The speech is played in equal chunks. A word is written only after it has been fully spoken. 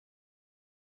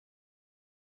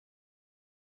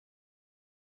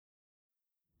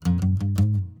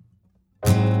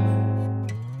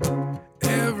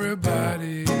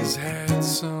Everybody's had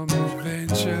some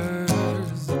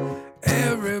adventures.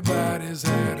 Everybody's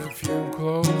had a few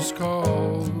close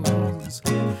calls.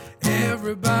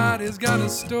 Everybody's got a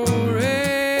story.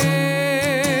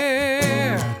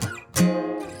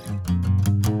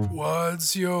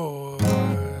 What's yours?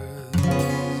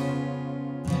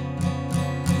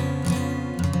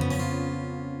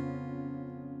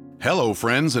 Hello,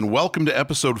 friends, and welcome to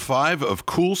episode 5 of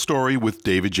Cool Story with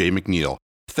David J. McNeil.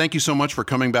 Thank you so much for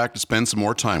coming back to spend some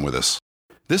more time with us.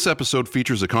 This episode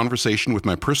features a conversation with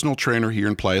my personal trainer here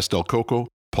in Playas del Coco,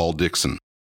 Paul Dixon.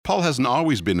 Paul hasn't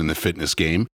always been in the fitness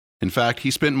game. In fact,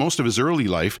 he spent most of his early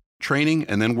life training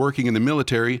and then working in the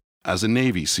military as a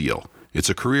Navy SEAL. It's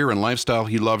a career and lifestyle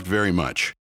he loved very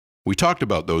much. We talked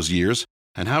about those years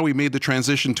and how he made the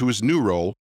transition to his new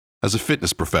role as a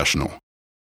fitness professional.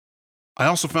 I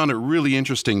also found it really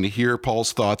interesting to hear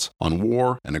Paul's thoughts on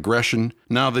war and aggression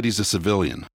now that he's a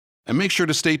civilian. And make sure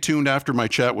to stay tuned after my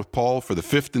chat with Paul for the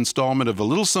 5th installment of a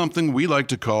little something we like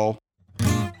to call...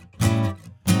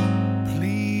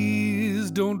 Please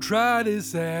don't try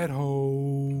this at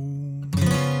home.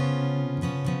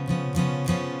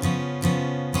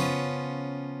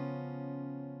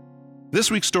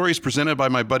 This week's story is presented by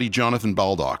my buddy Jonathan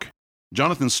Baldock.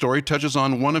 Jonathan's story touches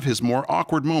on one of his more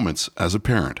awkward moments as a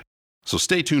parent. So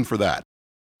stay tuned for that.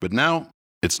 But now,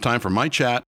 it's time for my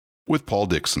chat with Paul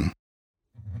Dixon.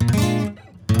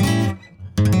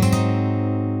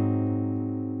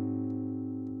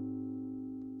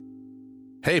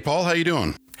 Hey, Paul, how you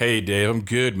doing? Hey, Dave, I'm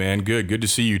good, man. Good to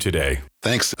see you today.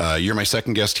 Thanks. You're my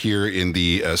second guest here in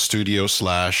the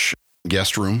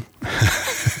studio/guest room.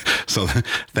 So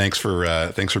thanks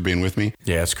for being with me.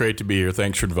 Yeah, it's great to be here.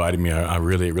 Thanks for inviting me. I'm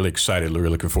really excited. Really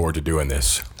looking forward to doing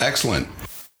this. Excellent.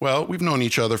 Well, we've known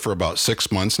each other for about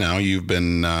 6 months now. You've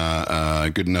been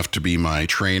good enough to be my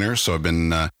trainer, so I've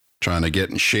been trying to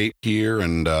get in shape here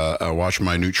and watch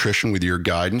my nutrition with your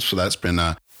guidance. So that's been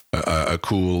a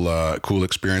cool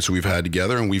experience we've had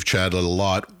together, and we've chatted a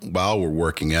lot while we're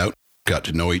working out. Got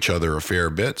to know each other a fair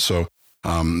bit, so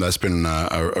that's been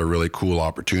a really cool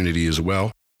opportunity as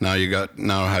well. Now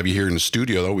have you here in the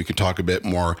studio, though. We can talk a bit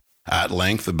more at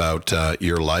length about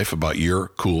your life, about your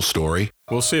cool story.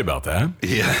 We'll see about that.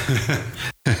 Yeah.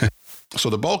 So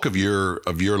the bulk of your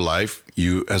life,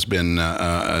 you has been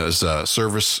as a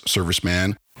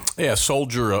serviceman. Yeah,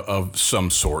 soldier of some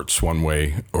sorts, one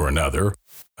way or another.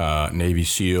 Navy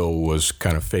SEAL was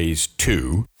kind of phase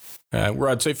 2. Where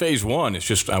I'd say phase 1 is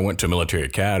just I went to military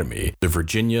academy, the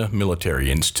Virginia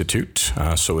Military Institute.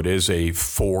 So it is a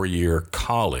 4-year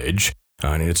college,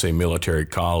 and it's a military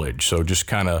college. So just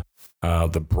kind of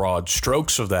the broad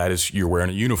strokes of that is you're wearing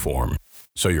a uniform.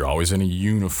 So you're always in a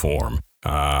uniform.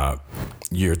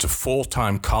 It's a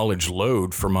full-time college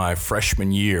load for my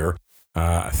freshman year.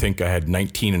 I think I had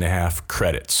 19 and a half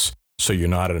credits. So you're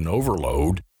not at an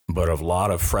overload. But a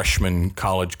lot of freshman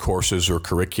college courses or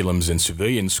curriculums in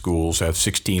civilian schools have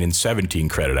 16 and 17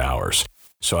 credit hours.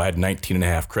 So I had 19 and a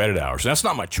half credit hours. And that's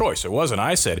not my choice. It wasn't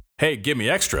I said, hey, give me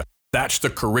extra. That's the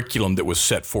curriculum that was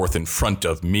set forth in front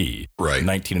of me. Right.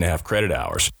 19 and a half credit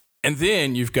hours. And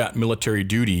then you've got military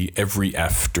duty every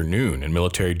afternoon. And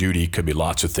military duty could be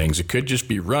lots of things. It could just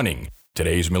be running.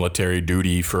 Today's military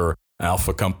duty for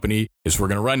Alpha Company is we're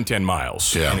going to run 10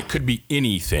 miles. Yeah. And it could be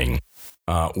anything.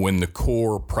 When the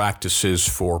Corps practices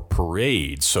for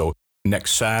parades. So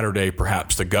next Saturday,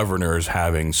 perhaps the governor is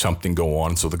having something go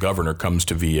on. So the governor comes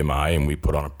to VMI and we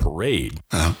put on a parade.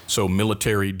 Uh-huh. So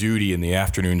military duty in the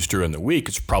afternoons during the week,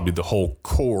 it's probably the whole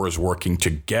Corps is working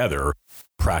together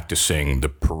practicing the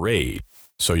parade.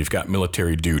 So you've got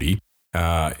military duty.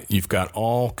 You've got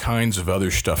all kinds of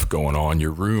other stuff going on.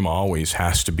 Your room always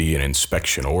has to be in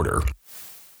inspection order.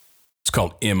 It's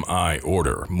called MI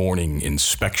order, morning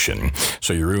inspection.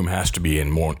 So your room has to be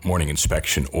in morning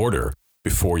inspection order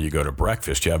before you go to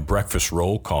breakfast. You have breakfast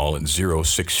roll call at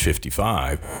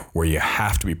 06:55 where you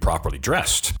have to be properly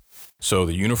dressed. So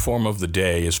the uniform of the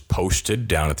day is posted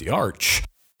down at the arch.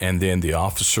 And then the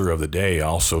officer of the day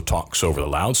also talks over the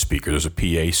loudspeaker. There's a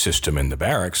PA system in the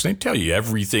barracks. They tell you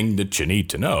everything that you need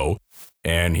to know.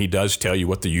 And he does tell you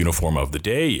what the uniform of the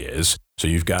day is. So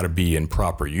you've got to be in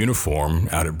proper uniform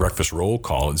out at breakfast roll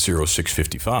call at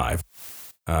 06:55.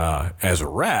 As a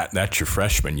rat, that's your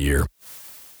freshman year.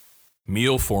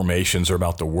 Meal formations are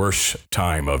about the worst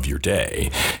time of your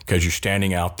day because you're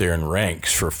standing out there in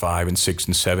ranks for 5 and 6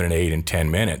 and 7 and 8 and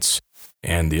 10 minutes.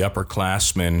 And the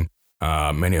upperclassmen,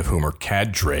 many of whom are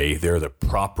cadre, they're the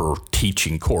proper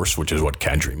teaching course, which is what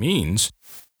cadre means.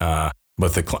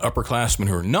 But the upperclassmen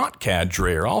who are not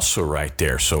cadre are also right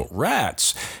there. So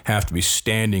rats have to be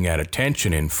standing at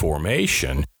attention in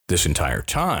formation this entire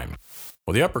time.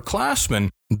 Well, the upperclassmen,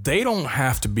 they don't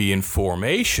have to be in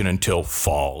formation until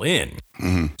fall in.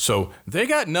 So they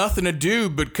got nothing to do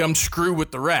but come screw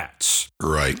with the rats.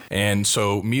 Right. And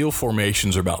so meal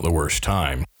formations are about the worst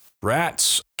time.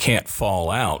 Rats can't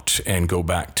fall out and go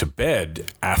back to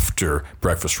bed after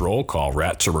breakfast roll call.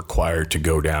 Rats are required to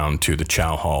go down to the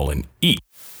chow hall and eat.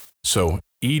 So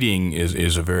eating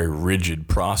is a very rigid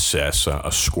process,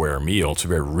 a square meal. It's a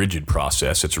very rigid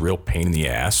process. It's a real pain in the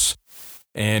ass.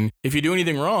 And if you do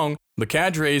anything wrong, the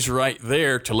cadre's right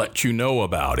there to let you know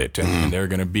about it. And they're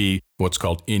going to be what's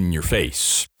called in your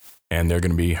face. And they're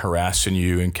going to be harassing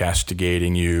you and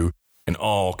castigating you and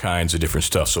all kinds of different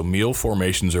stuff. So meal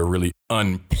formations are really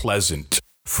unpleasant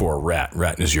for a rat.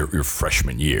 Rat is your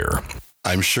freshman year.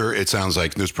 I'm sure it sounds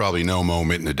like there's probably no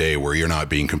moment in the day where you're not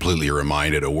being completely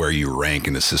reminded of where you rank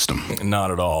in the system. Not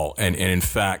at all. And in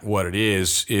fact, what it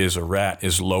is a rat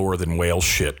is lower than whale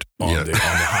shit on the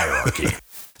hierarchy.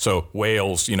 So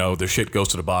whales, their shit goes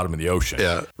to the bottom of the ocean.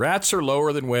 Yeah. Rats are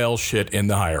lower than whale shit in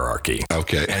the hierarchy.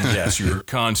 Okay. And yes, you're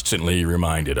constantly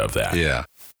reminded of that. Yeah.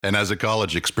 And as a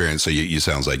college experience, so you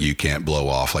sounds like you can't blow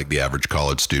off like the average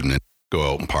college student and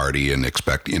go out and party and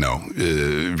expect,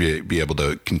 be able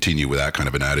to continue with that kind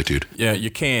of an attitude. Yeah,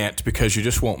 you can't, because you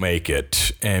just won't make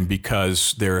it. And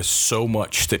because there is so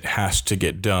much that has to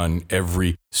get done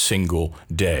every single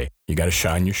day. You got to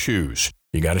shine your shoes.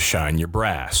 You got to shine your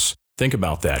brass. Think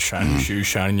about that. Shining your shoes,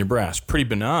 shining your brass. Pretty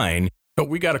benign, but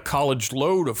we got a college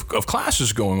load of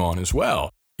classes going on as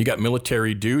well. You got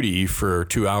military duty for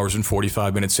 2 hours and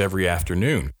 45 minutes every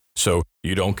afternoon. So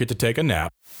you don't get to take a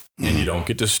nap and you don't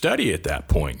get to study at that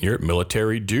point. You're at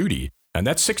military duty. And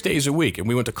that's 6 days a week. And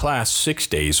we went to class 6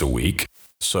 days a week.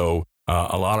 So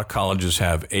a lot of colleges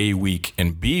have A week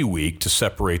and B week to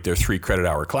separate their 3 credit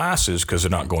hour classes because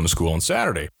they're not going to school on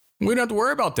Saturday. We don't have to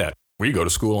worry about that. We go to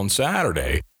school on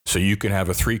Saturday. So you can have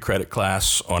a 3 credit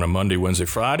class on a Monday, Wednesday,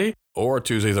 Friday, or a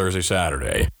Tuesday, Thursday,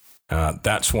 Saturday.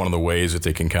 That's one of the ways that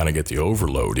they can kind of get the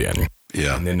overload in.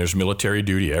 Yeah. And then there's military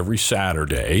duty every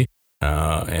Saturday.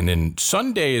 And then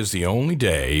Sunday is the only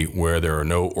day where there are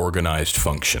no organized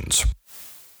functions.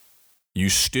 You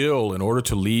still, in order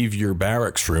to leave your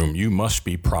barracks room, you must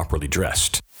be properly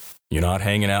dressed. You're not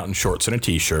hanging out in shorts and a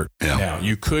T-shirt. Yeah. Now,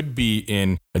 you could be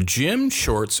in a gym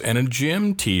shorts and a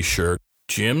gym T-shirt,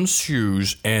 gym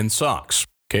shoes, and socks.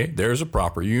 Okay, there's a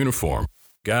proper uniform.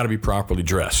 Got to be properly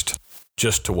dressed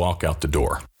just to walk out the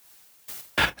door.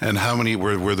 And how many,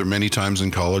 were there many times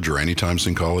in college or any times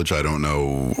in college? I don't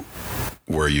know,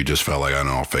 where you just felt like, I don't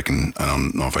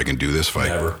know if I can do this fight.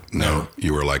 Never.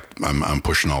 You were like, I'm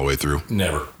pushing all the way through.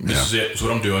 Never. This is it. This is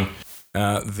what I'm doing.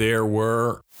 There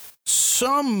were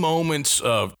some moments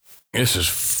of, this is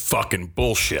fucking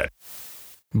bullshit.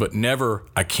 But never,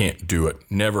 I can't do it.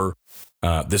 Never,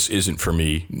 this isn't for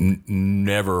me.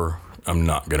 Never, I'm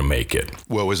not going to make it.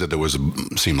 What was it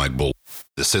that seemed like bull?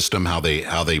 The system, how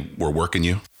they were working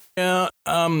you? Yeah.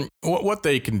 What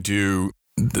they can do,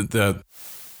 there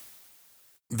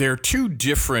are 2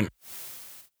 different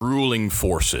ruling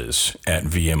forces at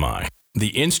VMI. The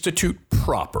Institute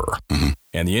proper,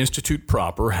 and the Institute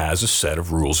proper has a set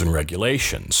of rules and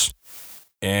regulations.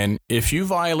 And if you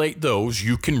violate those,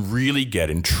 you can really get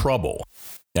in trouble.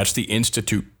 That's the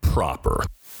Institute proper.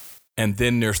 And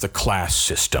then there's the class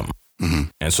system.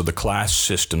 And so the class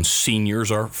system,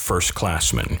 seniors are first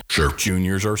classmen. Sure.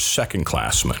 Juniors are second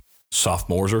classmen.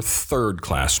 Sophomores are third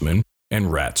classmen.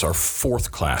 And rats are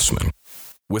fourth classmen.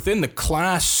 Within the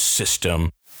class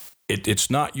system, it's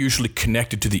not usually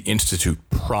connected to the Institute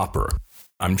proper.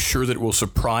 I'm sure that it will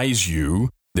surprise you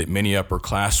that many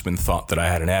upperclassmen thought that I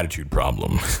had an attitude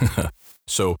problem.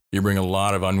 So you bring a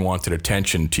lot of unwanted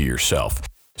attention to yourself.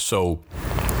 So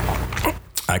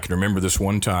I can remember this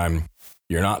one time.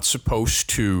 You're not supposed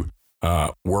to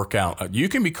work out. You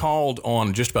can be called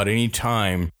on just about any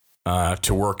time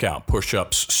to work out.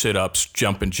 Push-ups, sit-ups,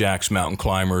 jumping jacks, mountain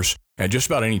climbers, at just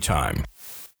about any time.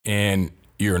 And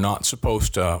you're not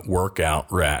supposed to work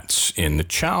out, rats, in the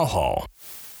chow hall.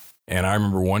 And I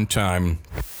remember one time,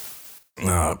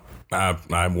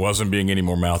 I wasn't being any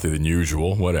more mouthy than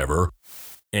usual, whatever.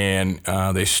 And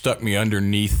they stuck me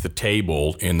underneath the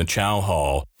table in the chow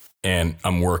hall, and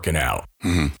I'm working out.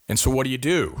 And so what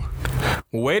do?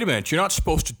 Well, wait a minute. You're not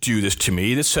supposed to do this to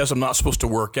me. This says I'm not supposed to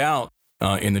work out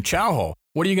in the chow hall.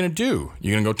 What are you going to do?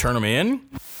 You're going to go turn them in?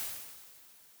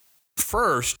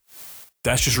 First,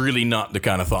 that's just really not the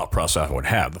kind of thought process I would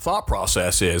have. The thought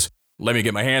process is, let me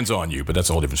get my hands on you, but that's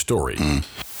a whole different story.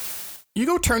 You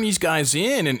go turn these guys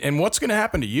in, and what's going to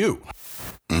happen to you?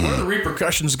 What are the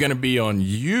repercussions going to be on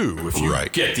you if you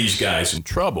get these guys in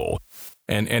trouble?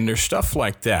 And there's stuff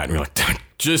like that. And you're like,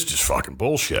 just fucking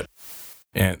bullshit.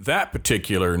 And that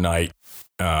particular night,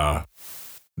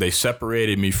 They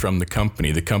separated me from the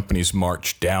company. The companies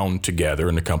marched down together,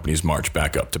 and the companies marched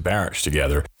back up to barracks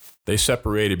together. They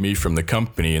separated me from the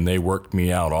company, and they worked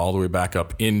me out all the way back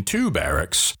up into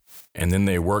barracks, and then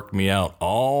they worked me out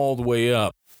all the way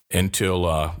up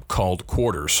until called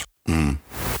quarters.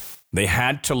 They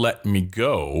had to let me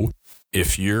go.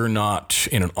 If you're not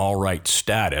in an all right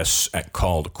status at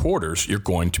called quarters, you're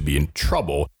going to be in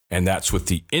trouble, and that's with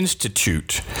the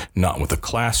institute, not with the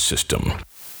class system.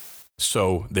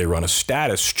 So they run a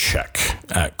status check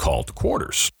at called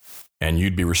quarters, and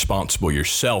you'd be responsible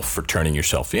yourself for turning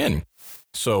yourself in.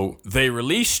 So they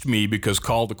released me because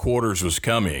called quarters was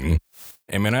coming.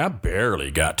 I mean, I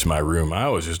barely got to my room. I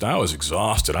was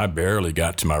exhausted. I barely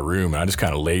got to my room. I just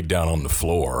kind of laid down on the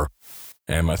floor,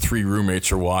 and my 3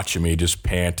 roommates are watching me just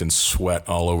pant and sweat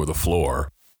all over the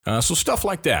floor. So stuff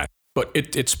like that. But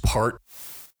it's part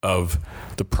of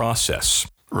the process.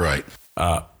 Right.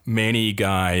 Many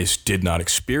guys did not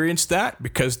experience that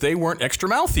because they weren't extra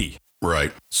mouthy.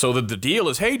 Right. So the deal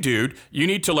is, hey, dude, you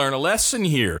need to learn a lesson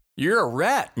here. You're a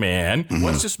rat, man.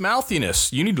 What's this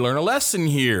mouthiness? You need to learn a lesson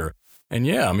here. And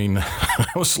yeah, I mean, I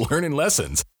was learning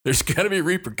lessons. There's got to be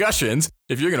repercussions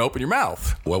if you're going to open your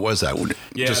mouth. What was that?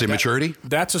 Just immaturity?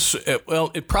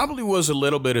 It probably was a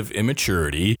little bit of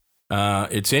immaturity.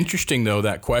 It's interesting, though,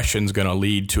 that question's going to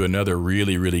lead to another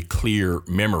really, really clear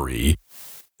memory.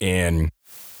 And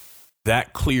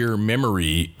that clear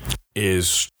memory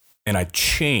is, and I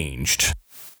changed.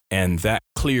 And that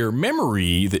clear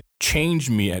memory that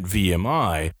changed me at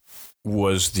VMI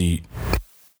was the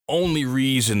only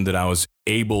reason that I was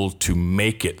able to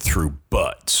make it through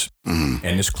BUDS.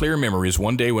 And this clear memory is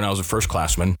one day when I was a first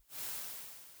classman,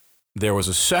 there was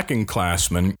a second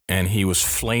classman, and he was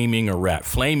flaming a rat.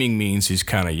 Flaming means he's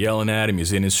kind of yelling at him,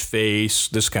 he's in his face,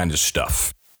 this kind of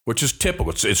stuff, which is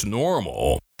typical. It's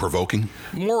normal. Provoking?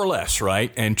 More or less,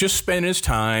 right? And just spending his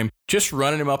time just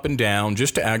running him up and down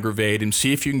just to aggravate him,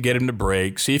 see if you can get him to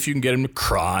break, see if you can get him to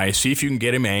cry, see if you can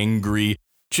get him angry.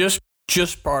 Just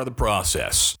part of the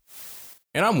process.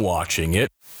 And I'm watching it,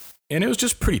 and it was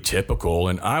just pretty typical,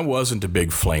 and I wasn't a big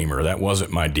flamer. That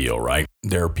wasn't my deal, right?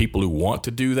 There are people who want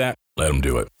to do that. Let them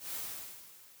do it.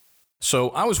 So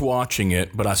I was watching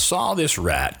it, but I saw this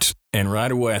rat, and right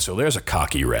away I said, there's a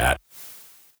cocky rat.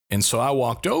 And so I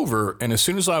walked over, and as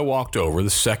soon as I walked over, the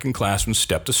second classman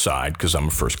stepped aside because I'm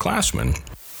a first classman.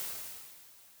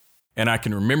 And I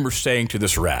can remember saying to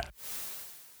this rat,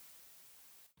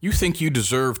 you think you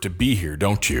deserve to be here,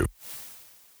 don't you?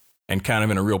 And kind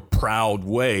of in a real proud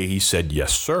way, he said,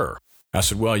 yes, sir. I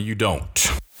said, well, you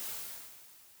don't.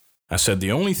 I said,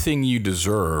 the only thing you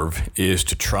deserve is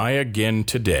to try again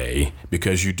today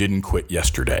because you didn't quit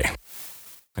yesterday.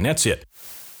 And that's it.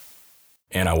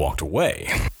 And I walked away.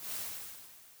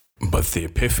 But the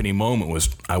epiphany moment was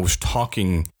I was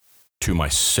talking to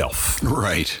myself.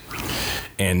 Right.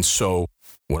 And so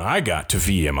when I got to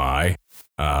VMI,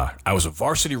 I was a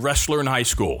varsity wrestler in high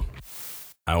school.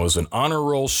 I was an honor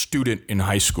roll student in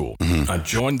high school. I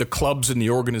joined the clubs in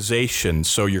the organization.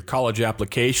 So your college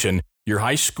application, your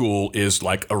high school is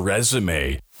like a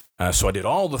resume. So I did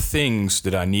all the things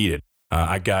that I needed.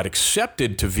 I got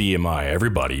accepted to VMI.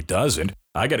 Everybody doesn't.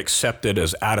 I got accepted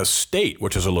as out of state,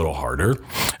 which is a little harder.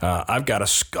 I've got a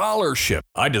scholarship.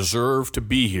 I deserve to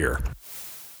be here.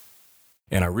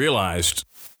 And I realized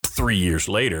 3 years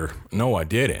later, no, I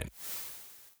didn't.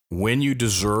 When you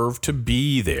deserve to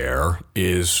be there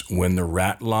is when the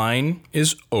rat line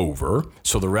is over.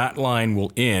 So the rat line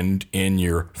will end in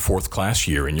your 4th class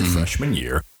year, in your freshman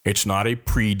year. It's not a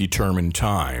predetermined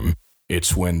time.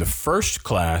 It's when the first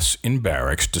class in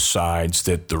barracks decides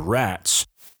that the rats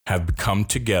have come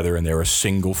together and they're a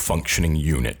single functioning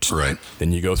unit. Right.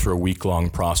 Then you go through a week-long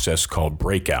process called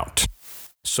breakout.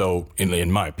 So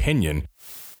in my opinion,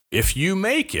 if you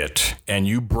make it and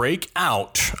you break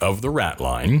out of the rat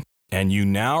line and you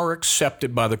now are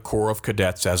accepted by the Corps of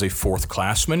Cadets as a 4th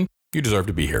classman, you deserve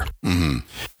to be here.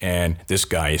 And this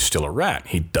guy is still a rat.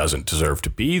 He doesn't deserve to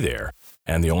be there.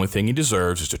 And the only thing he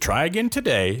deserves is to try again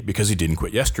today because he didn't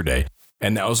quit yesterday.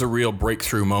 And that was a real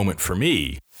breakthrough moment for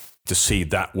me to see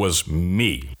that was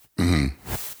me.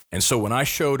 And so when I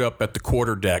showed up at the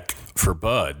quarterdeck for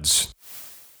BUDS,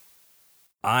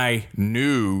 I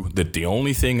knew that the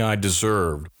only thing I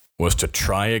deserved was to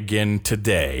try again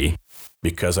today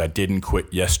because I didn't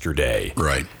quit yesterday.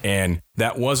 Right. And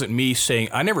that wasn't me saying,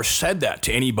 I never said that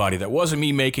to anybody. That wasn't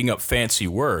me making up fancy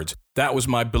words. That was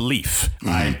my belief.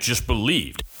 I just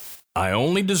believed I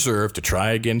only deserve to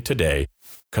try again today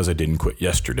because I didn't quit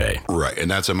yesterday. Right. And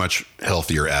that's a much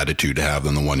healthier attitude to have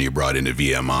than the one you brought into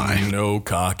VMI. No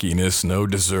cockiness, no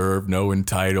deserve, no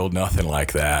entitled, nothing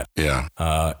like that. Yeah.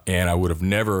 And I would have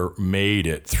never made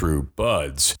it through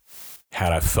Buds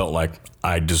had I felt like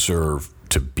I deserved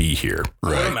to be here. I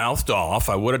would have mouthed off.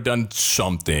 I would have done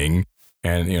something.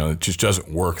 And, it just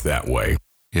doesn't work that way.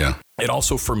 Yeah. And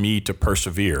also for me to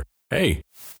persevere. Hey,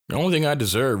 the only thing I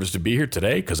deserve is to be here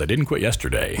today because I didn't quit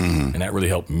yesterday. Mm-hmm. And that really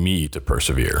helped me to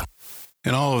persevere.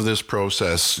 And all of this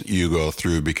process you go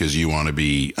through because you want to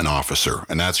be an officer.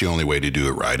 And that's the only way to do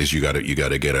it right, is you got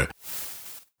to get a...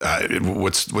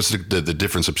 what's the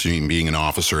difference between being an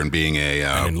officer and being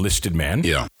an enlisted man?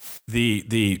 Yeah.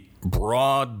 The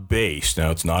broad-based,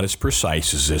 now it's not as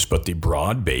precise as this, but the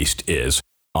broad-based is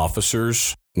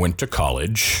officers went to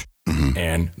college, mm-hmm.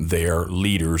 and they're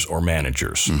leaders or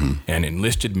managers. Mm-hmm. And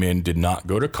enlisted men did not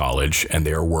go to college, and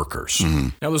they are workers. Mm-hmm.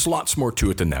 Now, there's lots more to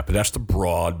it than that, but that's the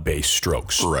broad-based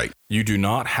strokes. Right. You do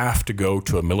not have to go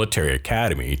to a military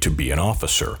academy to be an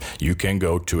officer. You can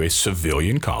go to a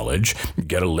civilian college,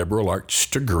 get a liberal arts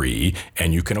degree,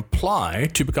 and you can apply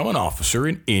to become an officer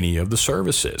in any of the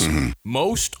services. Mm-hmm.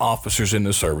 Most officers in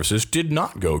the services did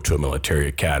not go to a military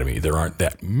academy. There aren't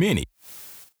that many.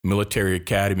 Military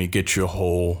academy gets you a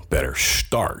whole better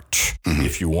start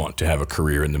if you want to have a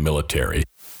career in the military.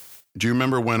 Do you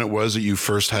remember when it was that you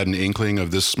first had an inkling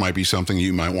of this might be something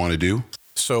you might want to do?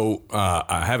 So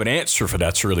I have an answer for that.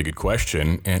 That's a really good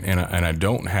question, and I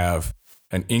don't have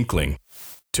an inkling.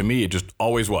 To me, it just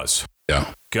always was.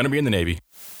 Yeah. Going to be in the Navy.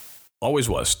 Always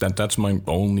was. That's my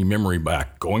only memory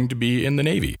back. Going to be in the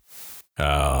Navy.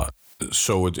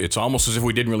 So it's almost as if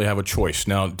we didn't really have a choice.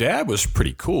 Now, Dad was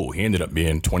pretty cool. He ended up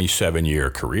being a 27-year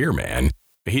career man.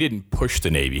 But he didn't push the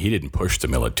Navy. He didn't push the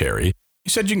military. He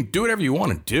said, you can do whatever you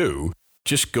want to do.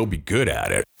 Just go be good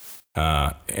at it.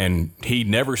 And he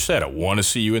never said, I want to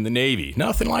see you in the Navy.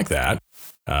 Nothing like that.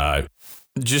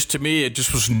 Just to me, it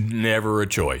just was never a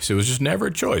choice. It was just never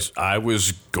a choice. I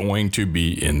was going to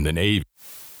be in the Navy.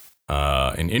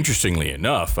 And interestingly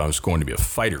enough, I was going to be a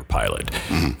fighter pilot.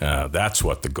 Mm-hmm. That's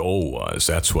what the goal was.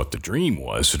 That's what the dream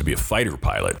was, to be a fighter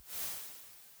pilot.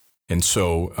 And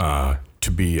so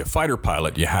to be a fighter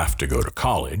pilot, you have to go to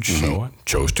college. Mm-hmm. So I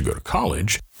chose to go to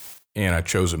college. And I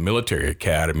chose a military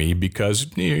academy because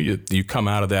you come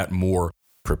out of that more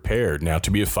prepared. Now,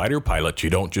 to be a fighter pilot, you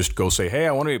don't just go say, hey,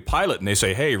 I want to be a pilot. And they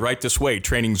say, hey, right this way,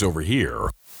 training's over here.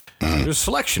 Mm-hmm. There's a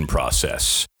selection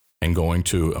process. And going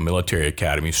to a military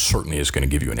academy certainly is going to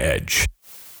give you an edge.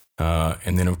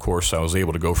 And then, of course, I was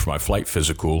able to go for my flight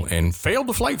physical and failed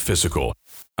the flight physical.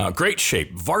 Great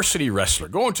shape, varsity wrestler,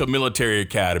 going to a military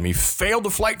academy, failed the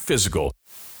flight physical.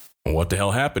 Well, what the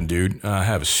hell happened, dude? I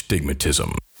have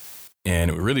astigmatism.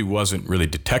 And it really wasn't really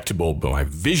detectable by my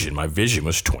vision. My vision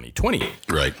was 20/20.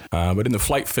 Right. But in the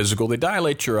flight physical, they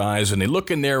dilate your eyes and they look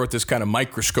in there with this kind of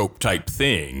microscope type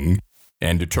thing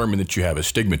and determine that you have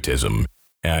astigmatism.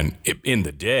 And in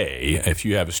the day, if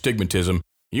you have astigmatism,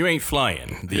 you ain't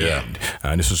flying. The end.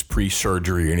 This is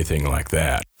pre-surgery or anything like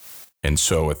that. And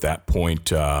so at that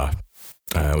point, it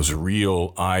was a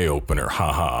real eye-opener,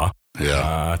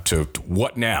 to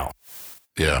what now?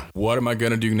 Yeah. What am I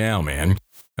going to do now, man?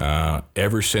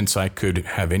 Ever since I could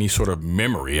have any sort of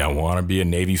memory, I want to be a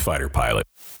Navy fighter pilot.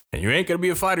 And you ain't going to be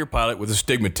a fighter pilot with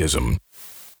astigmatism.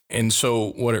 And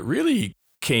so what it really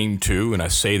came to, and I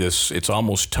say this, it's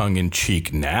almost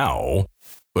tongue-in-cheek now,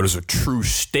 but as a true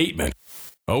statement.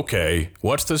 Okay,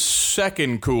 what's the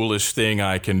second coolest thing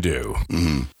I can do?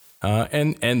 Mm-hmm.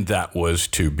 And that was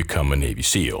to become a Navy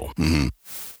SEAL.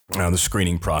 Mm-hmm. Now, the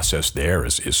screening process there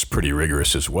is pretty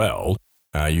rigorous as well.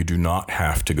 You do not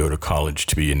have to go to college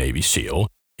to be a Navy SEAL.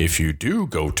 If you do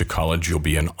go to college, you'll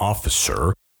be an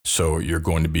officer. So you're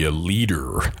going to be a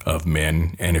leader of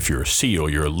men. And if you're a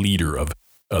SEAL, you're a leader of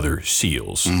other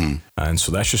SEALs. Mm-hmm. And so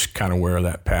that's just kind of where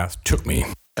that path took me.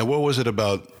 And what was it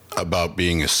about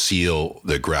being a SEAL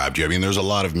that grabbed you? I mean, there's a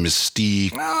lot of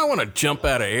mystique. I want to jump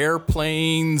out of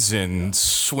airplanes and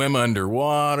swim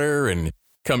underwater and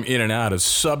come in and out of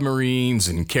submarines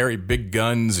and carry big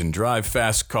guns and drive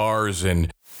fast cars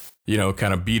and,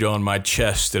 kind of beat on my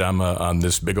chest that I'm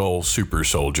this big old super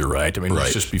soldier, right? I mean,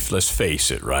 right. Let's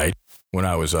face it, right? When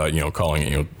I was, calling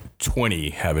it,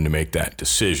 20, having to make that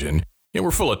decision,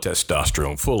 we're full of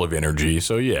testosterone, full of energy.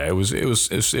 So yeah, it was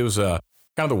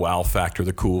kind of the wow factor,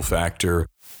 the cool factor,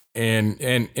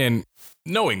 and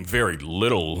knowing very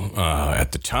little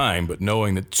at the time, but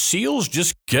knowing that SEALs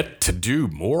just get to do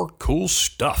more cool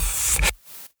stuff.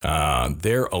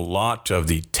 They're a lot of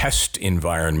the test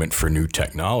environment for new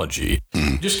technology.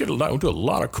 Just do a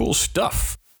lot of cool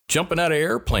stuff. Jumping out of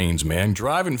airplanes, man,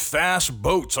 driving fast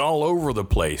boats all over the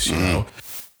place,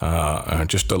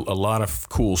 Just a lot of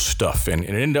cool stuff. And it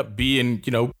ended up being,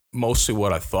 mostly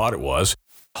what I thought it was.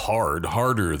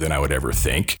 Harder than I would ever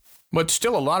think. But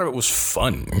still, a lot of it was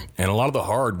fun. And a lot of the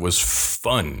hard was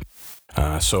fun.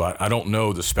 So I don't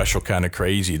know the special kind of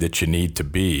crazy that you need to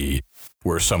be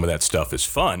where some of that stuff is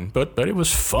fun. But it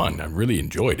was fun. I really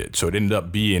enjoyed it. So it ended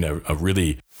up being a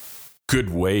really good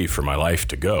way for my life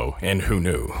to go. And who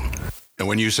knew? And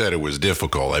when you said it was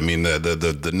difficult, I mean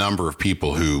the number of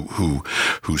people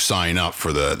who sign up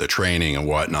for the training and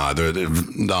whatnot,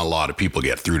 not a lot of people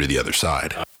get through to the other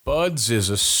side. BUDS is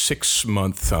a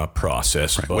 6-month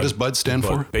process. Right. What does BUDS stand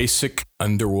for? Basic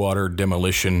Underwater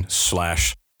Demolition /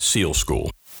 SEAL School.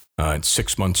 It's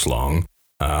 6 months long.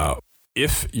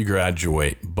 If you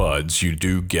graduate BUDS, you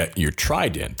do get your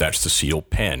trident. That's the SEAL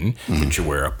pen that you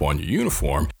wear up on your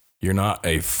uniform. You're not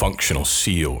a functional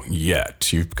SEAL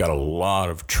yet. You've got a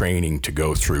lot of training to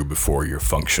go through before you're a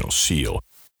functional SEAL.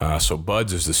 So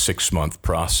BUDS is the 6-month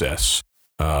process,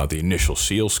 the initial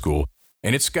SEAL school,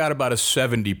 and it's got about a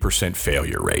 70%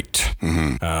 failure rate.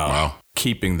 Wow.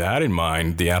 Keeping that in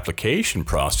mind, the application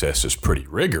process is pretty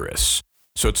rigorous.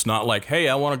 So it's not like, hey,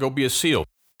 I want to go be a SEAL.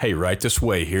 Hey, right this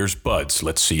way, here's BUDS.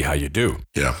 Let's see how you do.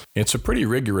 Yeah. It's a pretty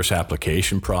rigorous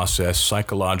application process,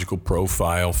 psychological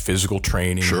profile, physical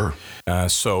training. Sure.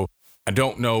 So I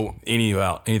don't know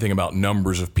anything about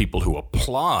numbers of people who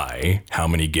apply, how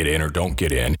many get in or don't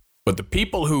get in. But the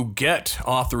people who get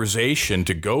authorization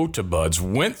to go to BUDS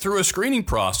went through a screening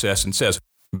process and says,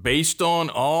 based on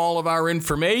all of our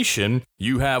information,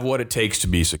 you have what it takes to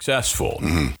be successful.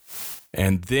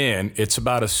 And then it's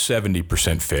about a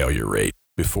 70% failure rate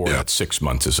before that 6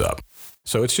 months is up.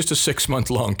 So it's just a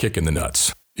 6-month long kick in the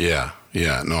nuts. Yeah.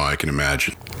 No, I can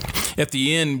imagine. At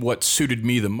the end, what suited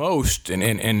me the most,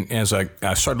 and as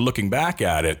I started looking back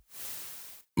at it,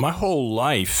 my whole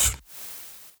life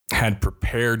had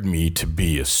prepared me to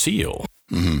be a SEAL.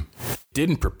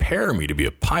 Didn't prepare me to be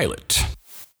a pilot.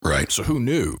 Right. So who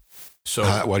knew? So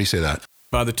why do you say that?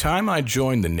 By the time I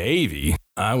joined the Navy,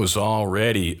 I was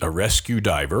already a rescue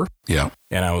diver. Yeah.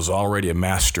 And I was already a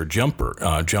master jumper.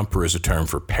 Jumper is a term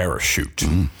for parachute.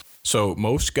 So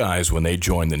most guys, when they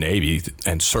join the Navy,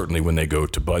 and certainly when they go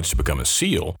to BUDS to become a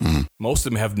SEAL, most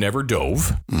of them have never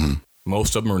dove.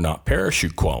 Most of them are not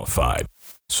parachute qualified.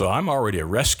 So I'm already a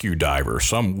rescue diver,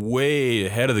 so I'm way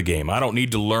ahead of the game. I don't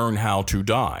need to learn how to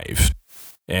dive.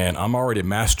 And I'm already a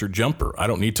master jumper. I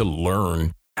don't need to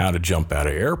learn how to jump out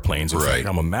of airplanes. In fact,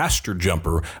 I'm a master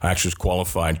jumper. I actually was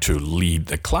qualified to lead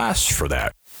the class for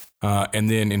that. And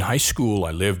then in high school,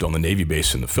 I lived on the Navy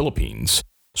base in the Philippines.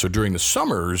 So during the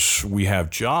summers, we have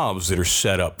jobs that are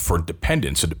set up for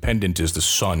dependents. A dependent is the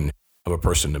son of a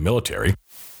person in the military.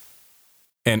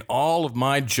 And all of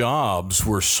my jobs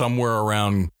were somewhere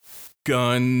around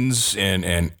guns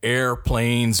and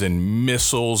airplanes and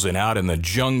missiles and out in the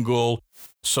jungle.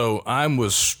 So I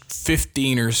was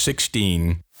 15 or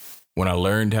 16 when I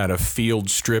learned how to field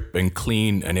strip and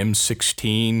clean an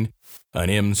M16, an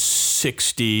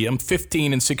M60. I'm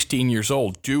 15 and 16 years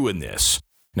old doing this.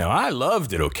 Now, I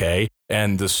loved it, okay?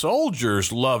 And the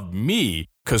soldiers loved me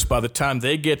because by the time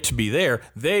they get to be there,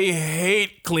 they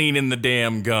hate cleaning the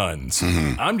damn guns.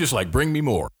 I'm just like, bring me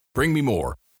more, bring me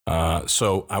more.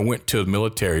 So I went to the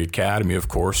military academy, of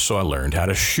course, so I learned how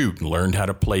to shoot and learned how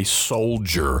to play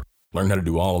soldier, learned how to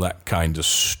do all that kind of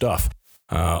stuff.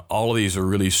 All of these are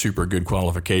really super good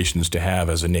qualifications to have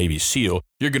as a Navy SEAL.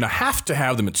 You're going to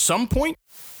have them at some point.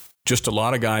 Just a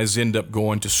lot of guys end up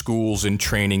going to schools and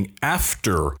training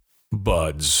after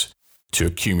BUDS to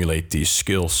accumulate these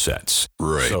skill sets.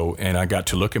 Right. So, and I got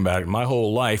to looking back, my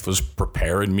whole life was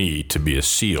preparing me to be a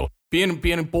SEAL. Being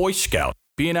a Boy Scout,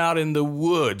 being out in the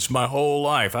woods my whole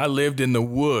life. I lived in the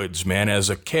woods, man,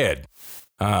 as a kid.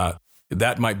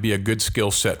 That might be a good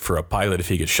skill set for a pilot if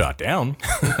he gets shot down.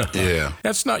 Yeah.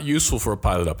 That's not useful for a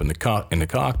pilot up in the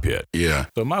cockpit. Yeah.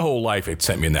 So my whole life, it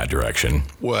sent me in that direction.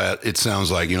 Well, it sounds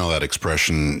like, that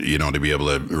expression, to be able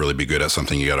to really be good at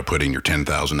something, you got to put in your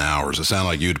 10,000 hours. It sounded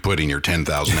like you'd put in your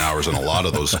 10,000 hours on a lot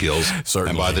of those skills.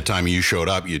 Certainly. And by the time you showed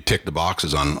up, you ticked the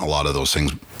boxes on a lot of those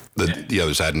things that the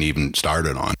others hadn't even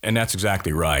started on. And that's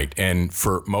exactly right. And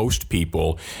for most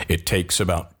people, it takes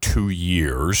about 2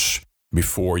 years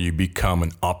before you become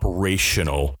an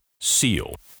operational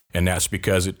SEAL. And that's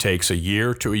because it takes a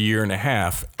year to a year and a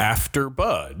half after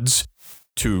BUDS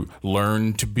to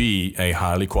learn to be a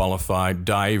highly qualified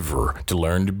diver, to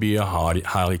learn to be a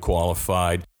highly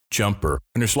qualified jumper.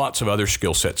 And there's lots of other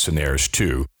skill sets in there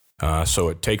too. So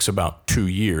it takes about 2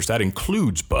 years. That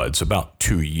includes BUDS, about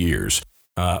 2 years.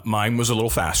 Mine was a little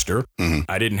faster.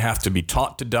 I didn't have to be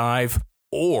taught to dive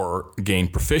or gain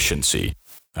proficiency.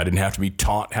 I didn't have to be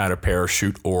taught how to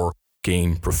parachute or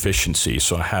gain proficiency.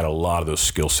 So I had a lot of those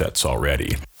skill sets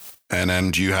already. And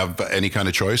then do you have any kind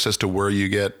of choice as to where you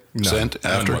get sent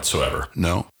after? None whatsoever.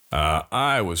 No?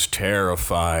 I was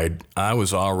terrified. I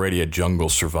was already a jungle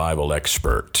survival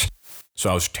expert. So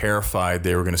I was terrified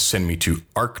they were going to send me to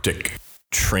Arctic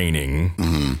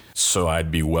training so I'd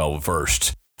be well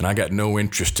versed. And I got no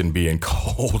interest in being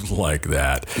cold like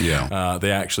that. Yeah.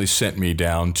 They actually sent me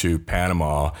down to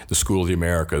Panama, the School of the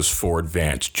Americas, for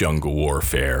advanced jungle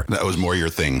warfare. That was more your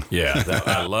thing. Yeah,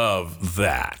 I love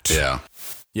that. Yeah.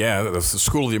 Yeah, the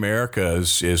School of the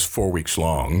Americas is 4 weeks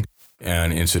long,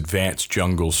 and it's advanced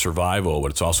jungle survival,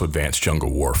 but it's also advanced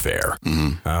jungle warfare.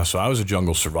 So I was a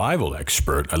jungle survival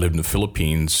expert. I lived in the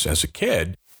Philippines as a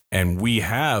kid, and we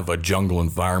have a jungle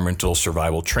environmental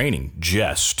survival training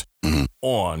just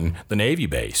on the Navy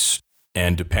base.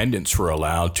 And dependents were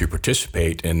allowed to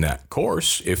participate in that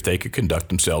course if they could conduct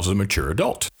themselves as a mature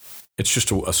adult. It's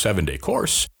just a 7-day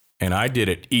course, and I did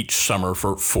it each summer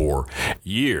for 4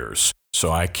 years. So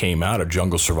I came out a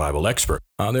jungle survival expert.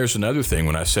 There's another thing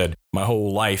when I said my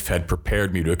whole life had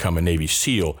prepared me to become a Navy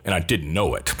SEAL, and I didn't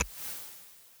know it.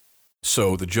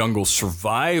 So the jungle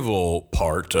survival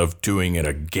part of doing it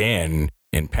again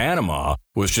in Panama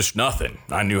was just nothing.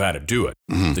 I knew how to do it.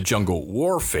 The jungle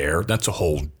warfare, that's a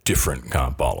whole different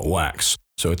kind of ball of wax.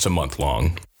 So it's a month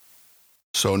long.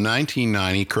 So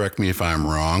 1990, correct me if I'm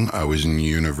wrong, I was in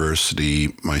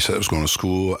university myself. I was going to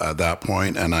school at that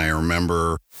point, and I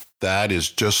remember that is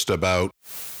just about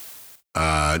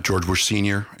George Bush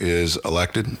Sr. is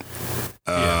elected.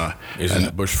 Isn't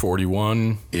it Bush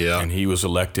 41? Yeah. And he was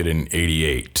elected in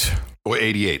 88. Oh,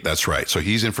 88, that's right. So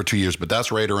he's in for 2 years, but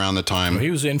that's right around the time. Well, he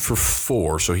was in for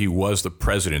 4, so he was the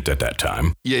president at that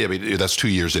time. Yeah, but that's 2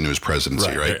 years into his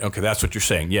presidency, right? Okay, that's what you're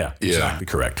saying. Yeah, exactly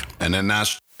correct. And then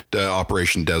that's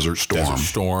Operation Desert Storm. Desert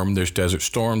Storm, there's Desert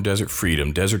Storm, Desert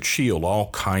Freedom, Desert Shield,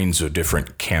 all kinds of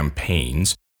different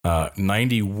campaigns.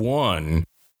 91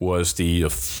 was the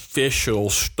official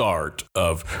start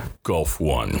of Gulf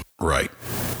War. Right.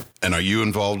 And are you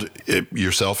involved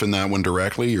yourself in that one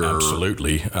directly? Or?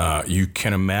 Absolutely. You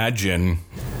can imagine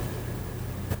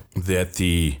that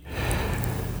the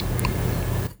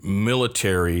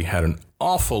military had an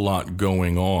awful lot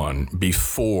going on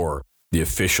before the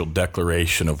official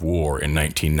declaration of war in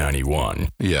 1991.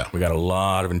 Yeah. We got a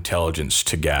lot of intelligence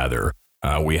to gather.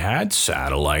 We had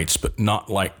satellites, but not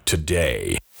like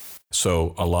today.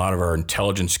 So a lot of our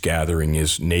intelligence gathering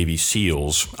is Navy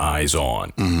SEALs, eyes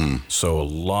on. So a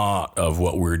lot of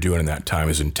what we were doing in that time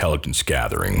is intelligence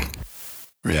gathering.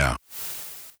 Yeah.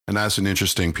 And that's an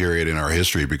interesting period in our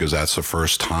history because that's the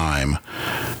first time.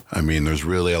 I mean, there's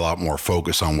really a lot more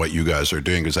focus on what you guys are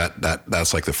doing because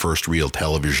that's like the first real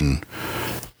television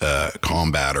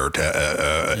combat or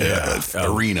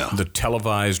arena. The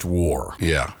televised war.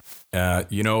 Yeah.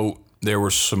 There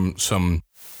were some.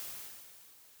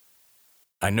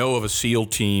 I know of a SEAL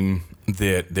team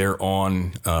that they're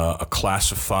on a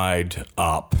classified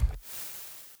op,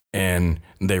 and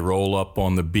they roll up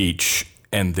on the beach,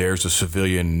 and there's a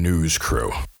civilian news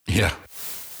crew. Yeah.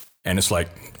 And it's like,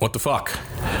 what the fuck?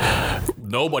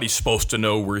 Nobody's supposed to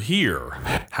know we're here.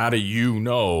 How do you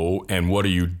know, and what are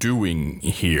you doing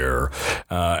here?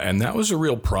 And that was a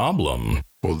real problem.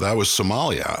 Well, that was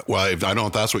Somalia. Well, I don't know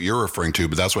if that's what you're referring to,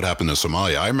 but that's what happened in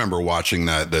Somalia. I remember watching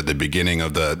the beginning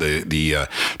of the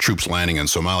troops landing in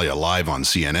Somalia live on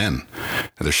CNN. And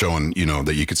they're showing,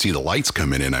 that you could see the lights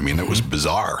coming in. I mean, it was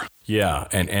bizarre. Yeah,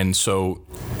 and so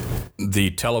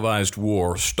the televised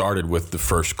war started with the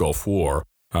first Gulf War.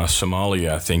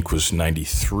 Somalia, I think, was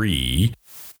 93.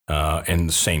 And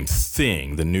the same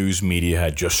thing. The news media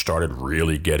had just started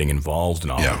really getting involved in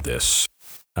all of this.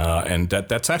 And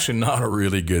that's actually not a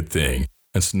really good thing.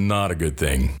 It's not a good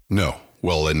thing. No.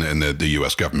 Well, and the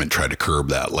U.S. government tried to curb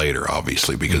that later,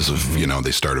 obviously, because of,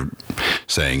 they started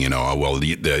saying,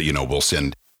 we'll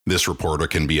send this reporter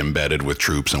can be embedded with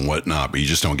troops and whatnot, but you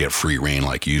just don't get free reign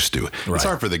like you used to. Right. It's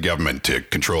hard for the government to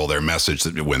control their message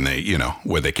when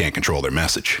they can't control their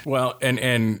message. Well,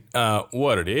 and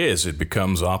what it is, it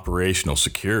becomes operational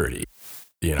security.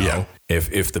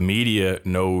 If the media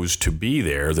knows to be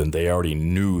there, then they already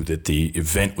knew that the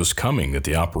event was coming, that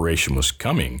the operation was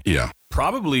coming. Yeah.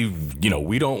 Probably,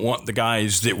 we don't want the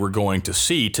guys that we're going to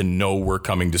see to know we're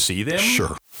coming to see them.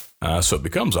 Sure. So it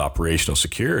becomes operational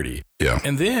security. Yeah.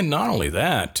 And then not only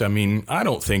that, I mean, I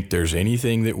don't think there's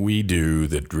anything that we do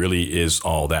that really is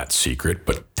all that secret,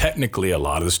 but technically a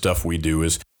lot of the stuff we do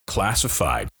is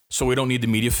classified. So we don't need the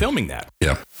media filming that.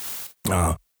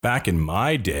 Yeah. Back in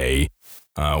my day,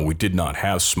 we did not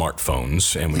have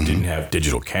smartphones and we didn't have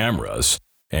digital cameras,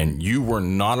 and you were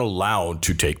not allowed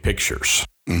to take pictures.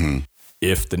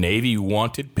 if the Navy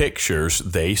wanted pictures,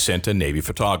 they sent a Navy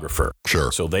photographer.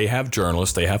 Sure. So they have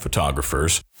journalists, they have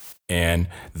photographers, and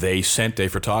they sent a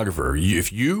photographer.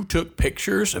 If you took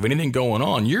pictures of anything going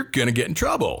on, you're going to get in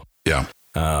trouble. Yeah.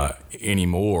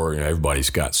 Anymore, everybody's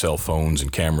got cell phones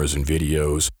and cameras and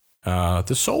videos.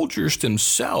 The soldiers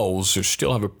themselves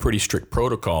still have a pretty strict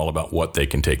protocol about what they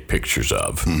can take pictures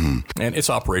of. Mm-hmm. And it's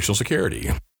operational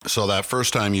security. So that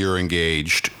first time you're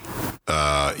engaged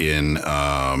in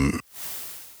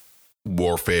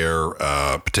warfare,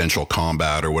 potential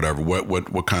combat or whatever,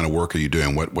 what kind of work are you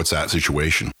doing? What's that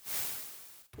situation?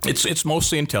 It's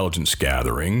mostly intelligence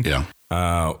gathering. Yeah.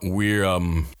 We're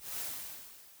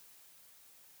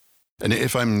and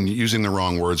if I'm using the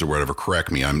wrong words or whatever,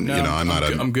 correct me.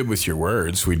 I'm good with your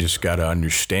words. We just got to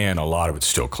understand a lot of it's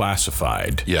still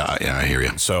classified. Yeah, I hear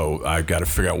you. So I've got to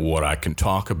figure out what I can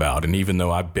talk about. And even though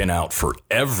I've been out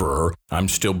forever, I'm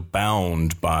still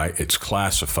bound by it's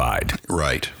classified.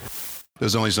 Right.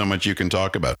 There's only so much you can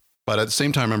talk about. But at the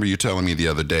same time, I remember you telling me the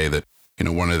other day that,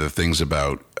 one of the things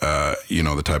about,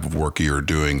 the type of work you're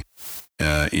doing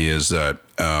is that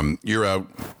you're out,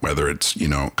 whether it's,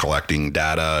 collecting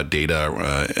data,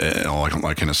 all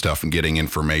that kind of stuff, and getting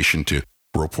information to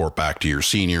report back to your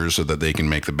seniors so that they can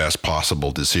make the best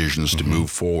possible decisions to move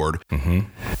forward.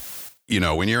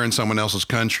 Mm-hmm. When you're in someone else's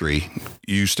country,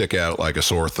 you stick out like a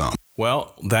sore thumb.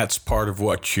 Well, that's part of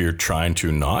what you're trying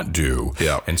to not do.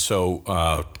 Yeah. And so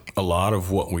a lot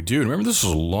of what we do, remember this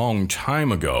was a long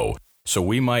time ago, so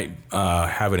we might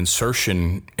have an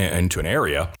insertion into an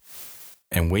area,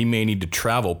 and we may need to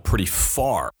travel pretty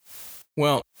far.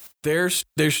 Well, there's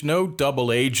no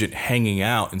double agent hanging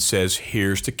out and says,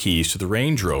 here's the keys to the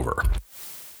Range Rover.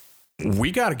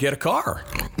 We got to get a car.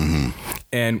 Mm-hmm.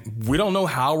 And we don't know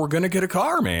how we're going to get a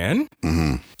car, man.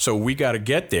 Mm-hmm. So we got to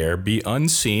get there, be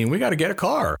unseen. We got to get a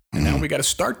car. And now we got to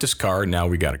start this car, and now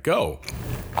we got to go.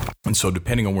 And so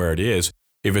depending on where it is,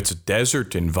 if it's a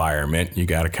desert environment, you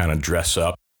got to kind of dress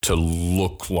up to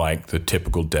look like the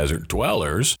typical desert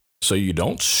dwellers so you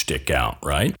don't stick out,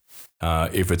 right?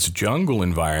 If it's a jungle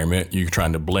environment, you're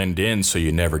trying to blend in so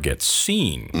you never get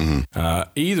seen. Mm-hmm.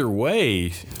 Either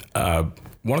way,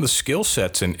 one of the skill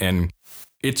sets, and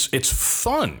it's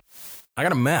fun. I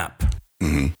got a map,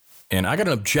 mm-hmm. and I got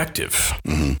an objective,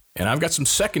 mm-hmm. and I've got some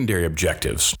secondary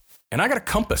objectives, and I got a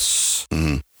compass,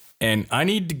 mm-hmm. and I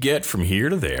need to get from here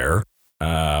to there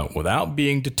without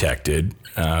being detected,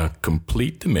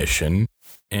 complete the mission,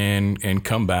 and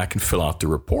come back and fill out the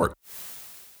report.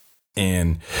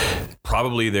 And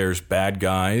probably there's bad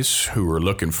guys who are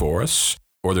looking for us,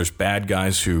 or there's bad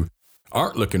guys who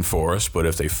aren't looking for us, but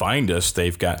if they find us,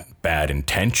 they've got bad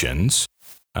intentions.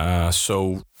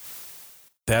 So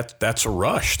that's a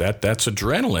rush. That's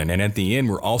adrenaline. And at the end,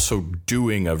 we're also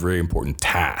doing a very important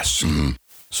task. Mm-hmm.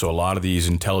 So a lot of these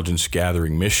intelligence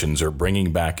gathering missions are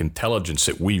bringing back intelligence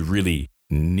that we really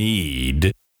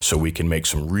need so we can make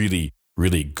some really,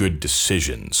 really good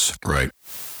decisions. Right.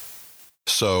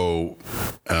 So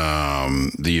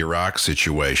the Iraq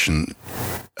situation,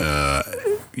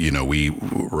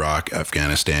 Iraq,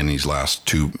 Afghanistan, these last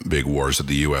two big wars that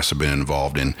the U.S. have been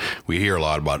involved in, we hear a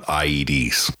lot about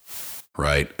IEDs,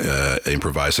 right?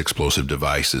 Improvised explosive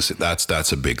devices.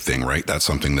 That's a big thing, right? That's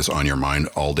something that's on your mind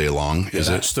all day long, is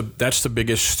it? That's the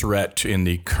biggest threat in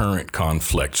the current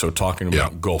conflict. So talking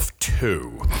about Gulf II.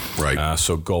 Right.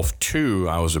 So Gulf II,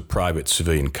 I was a private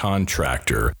civilian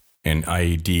contractor, and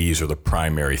IEDs are the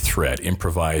primary threat,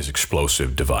 improvised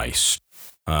explosive device.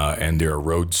 And they're a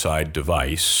roadside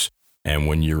device, and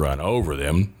when you run over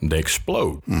them, they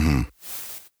explode.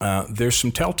 Mm-hmm. There's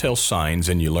some telltale signs,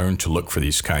 and you learn to look for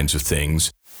these kinds of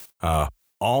things.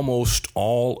 Almost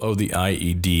all of the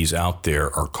IEDs out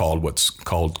there are what's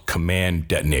called command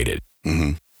detonated.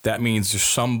 Mm-hmm. That means there's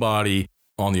somebody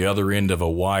on the other end of a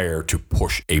wire to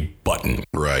push a button.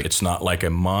 Right. It's not like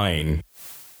a mine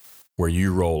where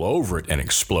you roll over it and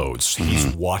explodes. Mm-hmm. He's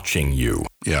watching you.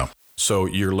 Yeah. So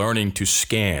you're learning to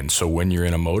scan. So when you're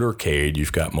in a motorcade,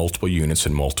 you've got multiple units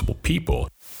and multiple people.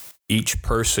 Each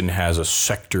person has a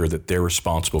sector that they're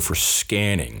responsible for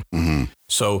scanning. Mm-hmm.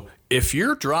 So if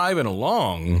you're driving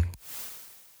along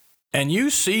and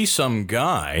you see some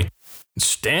guy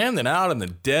standing out in the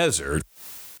desert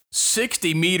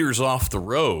 60 meters off the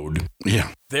road,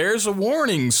 there's a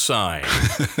warning sign.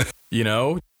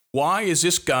 Why is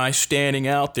this guy standing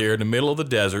out there in the middle of the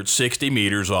desert 60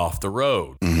 meters off the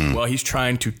road? Mm-hmm. Well, he's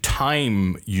trying to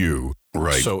time you.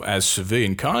 Right. So as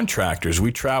civilian contractors,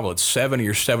 we travel at 70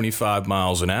 or 75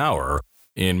 miles an hour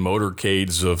in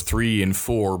motorcades of 3 and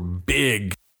 4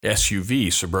 big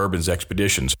SUVs, Suburbans,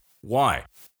 Expeditions. Why?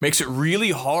 Makes it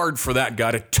really hard for that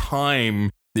guy to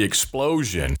time the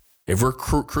explosion. If we're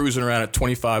cruising around at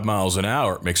 25 miles an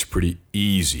hour, it makes it pretty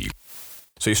easy.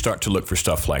 So you start to look for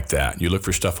stuff like that. You look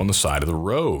for stuff on the side of the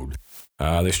road.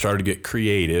 They started to get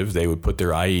creative. They would put their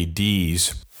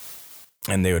IEDs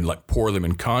and they would like pour them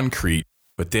in concrete,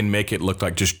 but then make it look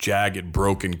like just jagged,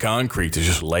 broken concrete that's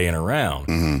just laying around.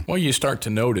 Mm-hmm. Well, you start to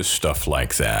notice stuff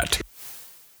like that.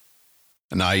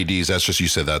 And IEDs, that's just, you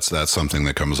said that's something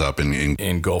that comes up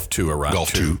in Gulf 2 or Route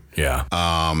Gulf 2. Yeah.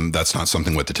 That's not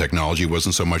something with the technology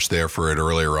wasn't so much there for it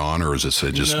earlier on, or is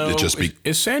it just no, it just be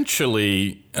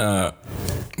essentially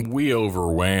we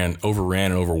overran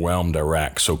and overwhelmed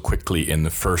Iraq so quickly in the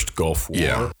first Gulf War.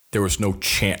 Yeah. There was no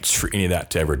chance for any of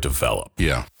that to ever develop.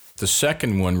 Yeah. The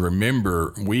second one,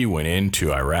 remember, we went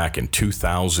into Iraq in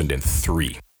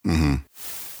 2003. Mm-hmm.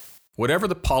 Whatever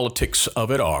the politics of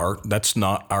it are, that's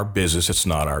not our business. It's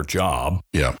not our job.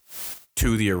 Yeah.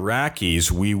 To the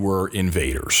Iraqis, we were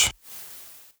invaders.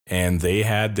 And they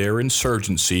had their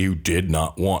insurgency who did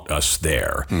not want us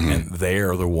there. Mm-hmm. And they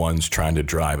are the ones trying to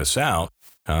drive us out.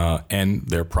 And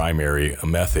their primary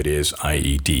method is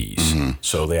IEDs. Mm-hmm.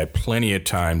 So they had plenty of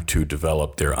time to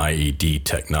develop their IED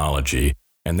technology.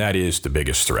 And that is the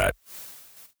biggest threat.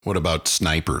 What about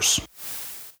snipers?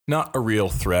 Not a real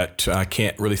threat. I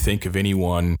can't really think of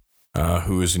anyone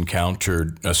who has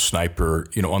encountered a sniper,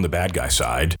 on the bad guy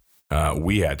side.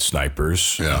 We had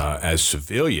snipers. Yeah. As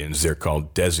civilians, they're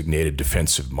called designated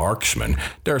defensive marksmen.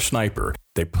 They're a sniper.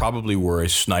 They probably were a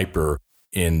sniper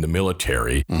in the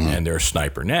military, mm-hmm. and they're a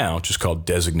sniper now, just called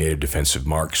designated defensive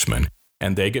marksmen.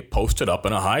 And they get posted up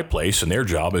in a high place, and their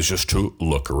job is just to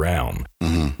look around.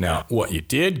 Mm-hmm. Now, what you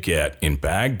did get in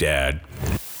Baghdad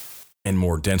and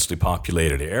more densely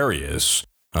populated areas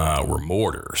were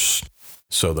mortars.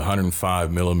 So the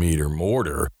 105 millimeter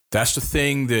mortar, that's the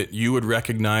thing that you would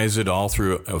recognize it all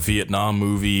through a Vietnam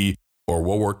movie or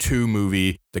World War II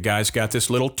movie. The guy's got this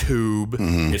little tube.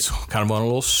 Mm-hmm. It's kind of on a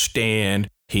little stand.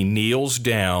 He kneels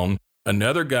down.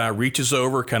 Another guy reaches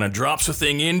over, kind of drops the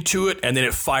thing into it, and then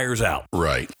it fires out.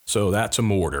 Right. So that's a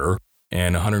mortar.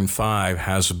 And 105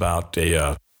 has about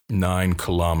a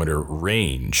 9-kilometer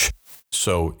range.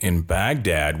 So in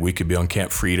Baghdad, we could be on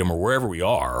Camp Freedom or wherever we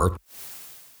are.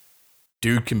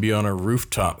 Dude can be on a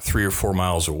rooftop 3 or 4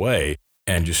 miles away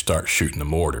and just start shooting the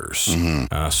mortars.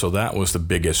 Mm-hmm. So that was the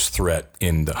biggest threat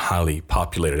in the highly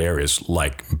populated areas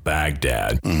like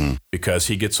Baghdad. Mm-hmm. Because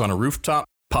he gets on a rooftop,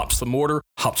 pops the mortar,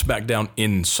 hops back down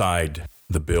inside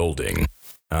the building.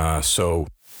 So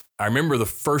I remember the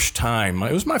first time, I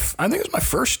think it was my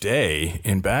first day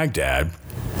in Baghdad.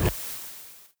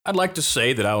 I'd like to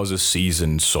say that I was a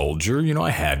seasoned soldier.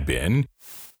 I had been.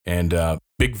 And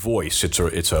Big Voice,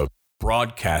 it's a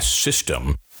broadcast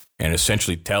system and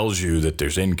essentially tells you that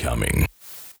there's incoming.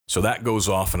 So that goes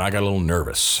off and I got a little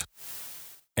nervous.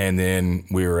 And then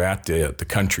we were at the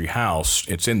country house.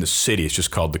 It's in the city. It's just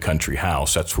called the country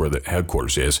house. That's where the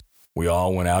headquarters is. We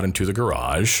all went out into the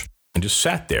garage and just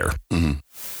sat there mm-hmm.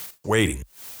 waiting.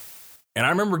 And I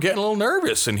remember getting a little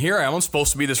nervous. And here I am. I'm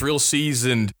supposed to be this real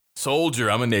seasoned soldier.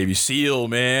 I'm a Navy SEAL,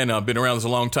 man. I've been around this a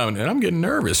long time. And I'm getting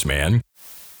nervous, man.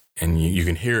 And you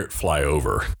can hear it fly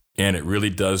over. And it really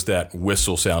does that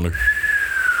whistle sound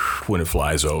when it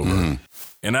flies over. Mm-hmm.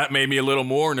 And that made me a little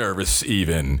more nervous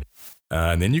even.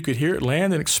 And then you could hear it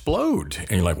land and explode.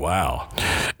 And you're like, wow.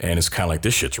 And it's kind of like,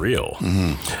 this shit's real.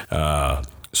 Mm-hmm.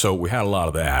 So we had a lot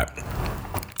of that.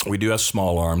 We do have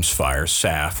small arms fire,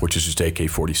 SAF, which is just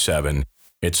AK-47.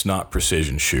 It's not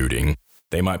precision shooting.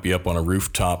 They might be up on a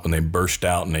rooftop and they burst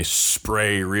out and they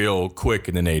spray real quick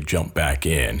and then they jump back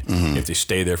in. Mm-hmm. If they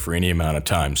stay there for any amount of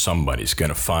time, somebody's going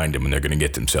to find them and they're going to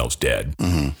get themselves dead.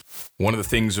 Mm-hmm. One of the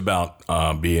things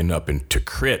about being up in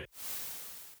Tikrit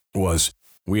was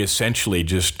we essentially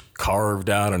just carved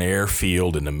out an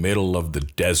airfield in the middle of the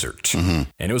desert. Mm-hmm.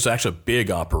 And it was actually a big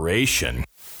operation.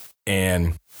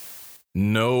 And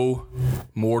no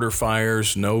mortar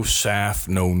fires, no SAF,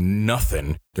 no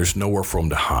nothing. There's nowhere for them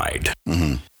to hide.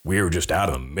 Mm-hmm. We were just out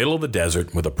in the middle of the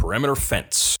desert with a perimeter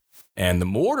fence. And the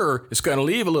mortar is going to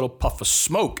leave a little puff of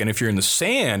smoke. And if you're in the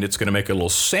sand, it's going to make a little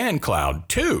sand cloud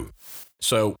too.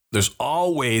 So there's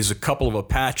always a couple of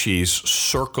Apaches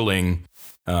circling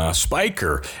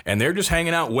Spiker. And they're just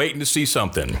hanging out waiting to see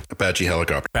something. Apache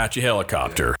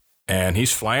helicopter. And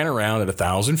he's flying around at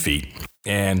 1,000 feet.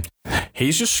 And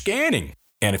he's just scanning.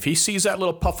 And if he sees that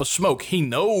little puff of smoke, he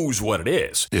knows what it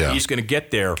is. Yeah. He's going to get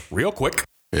there real quick.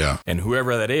 Yeah. And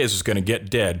whoever that is going to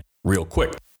get dead real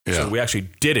quick. Yeah. So we actually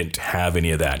didn't have any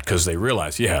of that because they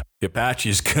realized, the Apache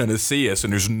is going to see us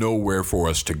and there's nowhere for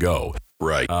us to go.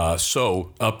 Right.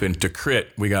 So up in Tikrit,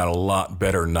 we got a lot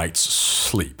better night's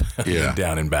sleep than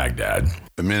down in Baghdad.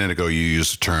 A minute ago, you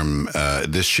used the term,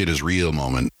 this shit is real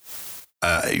moment.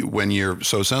 it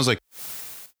sounds like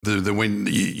when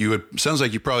it sounds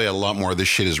like you probably had a lot more of this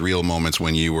shit is real moments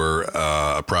when you were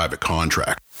a private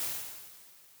contractor.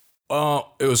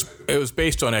 It was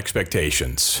based on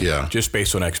expectations. Yeah. Just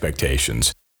based on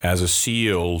expectations. As a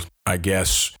SEAL, I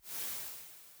guess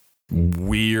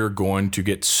we're going to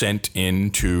get sent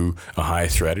into a high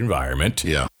threat environment.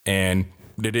 Yeah. And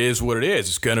it is what it is.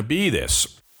 It's going to be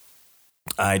this.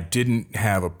 I didn't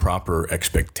have a proper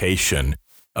expectation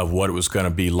of what it was going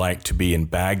to be like to be in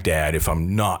Baghdad if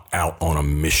I'm not out on a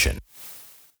mission.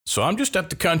 So I'm just at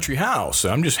the country house.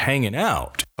 I'm just hanging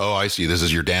out. Oh, I see. This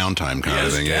is your downtime kind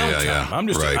of thing. Yeah. I'm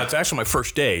just. Right. It's actually my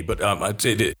first day, but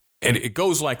it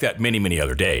goes like that many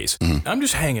other days. Mm-hmm. I'm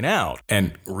just hanging out,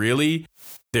 and really,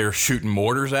 they're shooting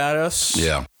mortars at us.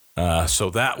 Yeah. So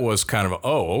that was kind of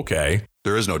okay.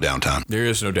 There is no downtime. There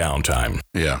is no downtime.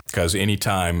 Yeah. Because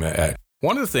anytime,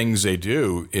 one of the things they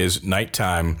do is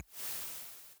nighttime.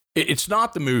 It's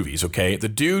not the movies, okay?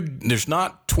 There's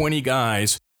not 20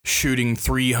 guys shooting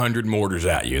 300 mortars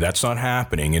at you. That's not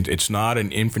happening. It's not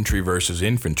an infantry versus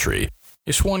infantry.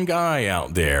 It's one guy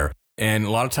out there, and a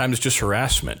lot of times it's just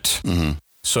harassment. Mm-hmm.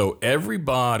 So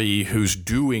everybody who's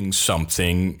doing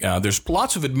something, there's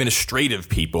lots of administrative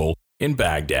people in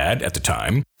Baghdad at the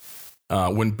time.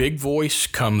 When Big Voice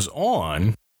comes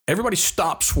on, everybody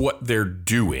stops what they're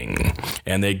doing,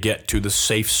 and they get to the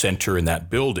safe center in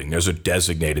that building. There's a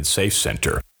designated safe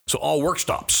center. So all work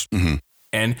stops. Mm-hmm.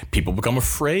 And people become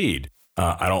afraid.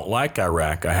 I don't like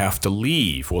Iraq. I have to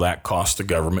leave. Well, that costs the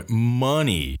government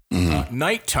money. Mm-hmm.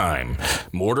 Nighttime,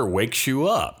 mortar wakes you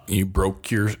up. You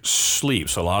broke your sleep.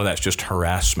 So a lot of that's just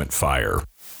harassment fire.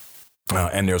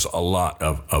 And there's a lot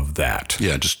of that.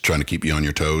 Yeah, just trying to keep you on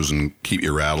your toes and keep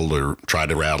you rattled or try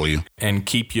to rattle you. And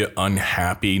keep you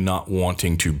unhappy, not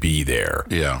wanting to be there.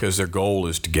 Yeah. Because their goal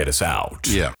is to get us out.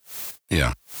 Yeah.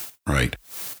 Yeah. Right.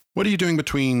 What are you doing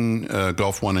between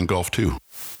Gulf 1 and Gulf 2?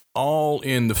 All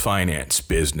in the finance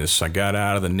business. I got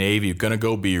out of the Navy, going to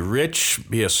go be rich,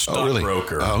 be a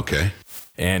stockbroker. Oh, okay.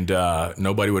 And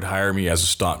nobody would hire me as a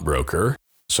stockbroker.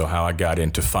 So how I got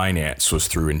into finance was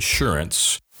through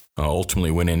insurance.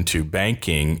 Ultimately went into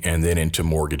banking and then into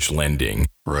mortgage lending.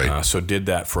 Right. So did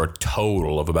that for a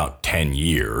total of about 10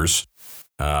 years.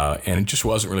 And it just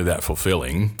wasn't really that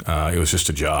fulfilling. It was just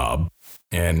a job.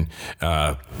 And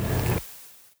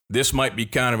this might be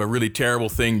kind of a really terrible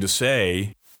thing to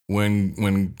say.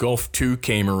 When Gulf 2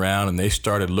 came around and they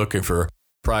started looking for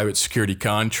private security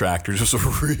contractors, it was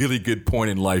a really good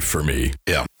point in life for me.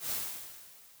 Yeah.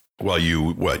 Well,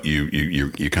 you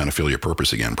kind of feel your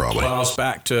purpose again, probably. Well, I was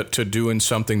back to doing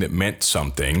something that meant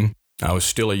something. I was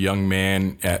still a young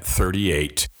man at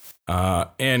 38.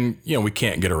 And, we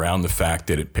can't get around the fact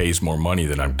that it pays more money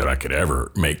than I could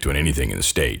ever make doing anything in the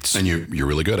States. And you're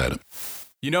really good at it.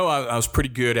 I was pretty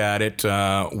good at it.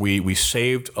 We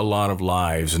saved a lot of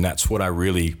lives, and that's what I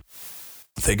really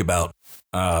think about.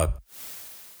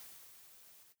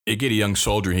 You get a young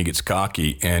soldier and he gets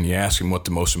cocky, and you ask him what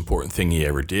the most important thing he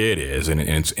ever did is, and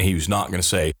he was not going to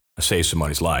say, I saved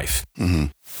somebody's life. Mm-hmm.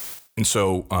 And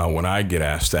so when I get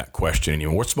asked that question,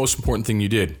 what's the most important thing you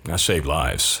did? I saved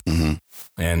lives. Mm-hmm.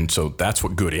 And so that's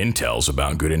what good intel's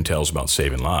about. Good intel's about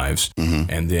saving lives. Mm-hmm.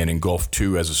 And then in Gulf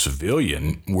 2, as a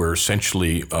civilian, we're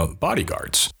essentially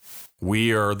bodyguards.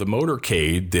 We are the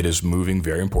motorcade that is moving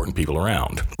very important people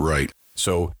around. Right.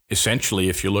 So essentially,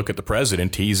 if you look at the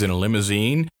president, he's in a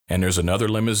limousine, and there's another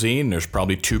limousine. There's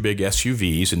probably two big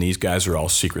SUVs, and these guys are all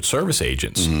Secret Service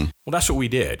agents. Mm-hmm. Well, that's what we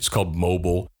did. It's called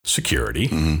mobile security.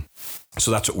 Mm-hmm. So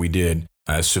that's what we did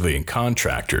as civilian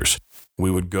contractors.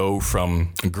 We would go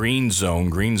from a green zone.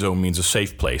 Green zone means a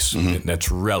safe place. Mm-hmm.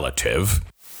 That's relative.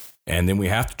 And then we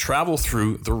have to travel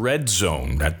through the red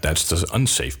zone. That's the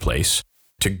unsafe place,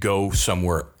 to go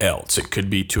somewhere else. It could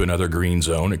be to another green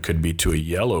zone. It could be to a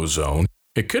yellow zone.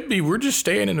 It could be we're just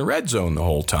staying in the red zone the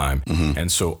whole time. Mm-hmm.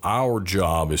 And so our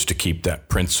job is to keep that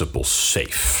principal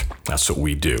safe. That's what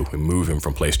we do. We move him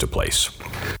from place to place.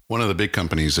 One of the big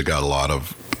companies that got a lot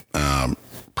of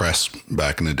press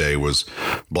back in the day was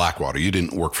Blackwater. You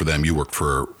didn't work for them. You worked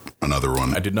for another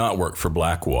one. I did not work for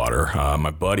Blackwater.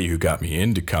 My buddy who got me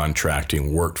into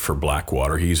contracting worked for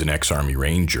Blackwater. He's an ex-Army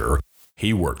Ranger.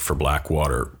 He worked for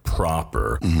Blackwater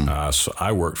proper. Mm-hmm. So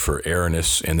I worked for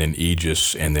Aranis, and then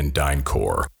Aegis, and then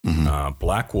DynCorp. Mm-hmm.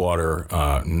 Blackwater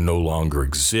no longer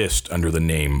exists under the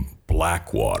name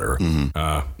Blackwater.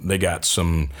 Mm-hmm. They got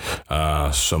some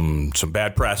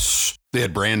bad press. They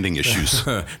had branding issues.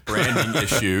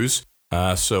 Issues.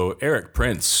 So Eric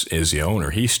Prince is the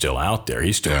owner. He's still out there.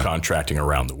 He's still contracting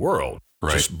around the world.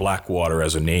 Right. Just Blackwater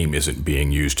as a name isn't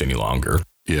being used any longer.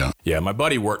 Yeah. Yeah, my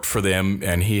buddy worked for them,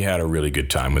 and he had a really good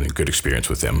time with a good experience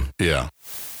with them. Yeah.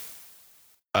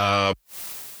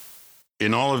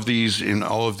 In all of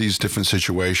these different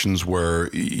situations where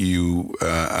you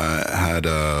had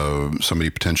somebody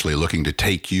potentially looking to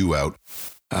take you out,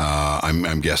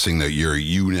 I'm guessing that your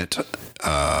unit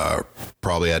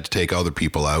probably had to take other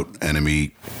people out,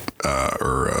 enemy,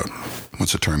 or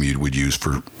what's the term you would use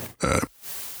for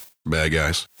bad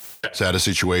guys? Is that a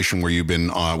situation where you've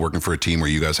been working for a team where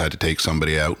you guys had to take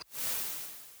somebody out?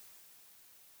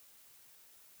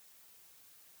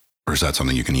 Or is that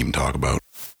something you can even talk about?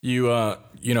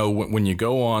 When you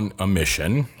go on a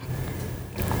mission,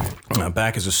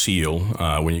 back as a SEAL,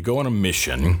 when you go on a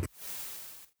mission,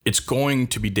 it's going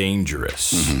to be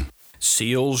dangerous. Mm-hmm.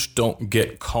 SEALs don't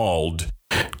get called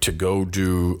to go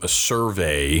do a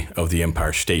survey of the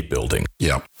Empire State Building.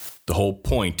 Yeah. The whole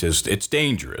point is it's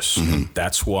dangerous. Mm-hmm.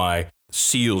 That's why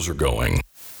SEALs are going.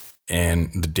 And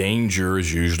the danger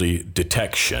is usually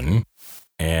detection.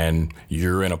 And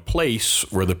you're in a place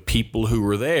where the people who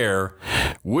were there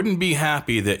wouldn't be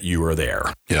happy that you were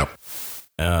there. Yep.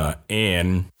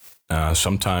 And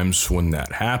sometimes when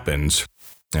that happens,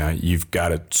 you've got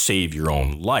to save your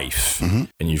own life. Mm-hmm.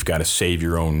 And you've got to save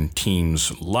your own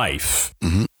team's life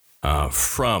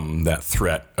from that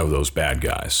threat of those bad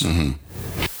guys. Mm-hmm.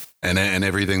 And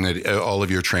everything that all of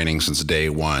your training since day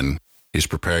one is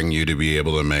preparing you to be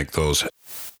able to make those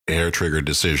hair-trigger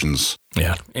decisions.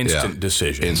 Yeah, instant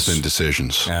decisions. Instant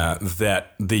decisions.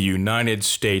 That the United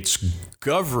States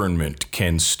government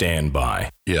can stand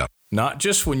by. Yeah. Not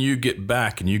just when you get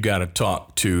back and you got to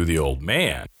talk to the old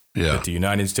man. Yeah. But the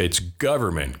United States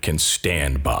government can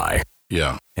stand by.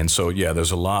 Yeah. And so, yeah,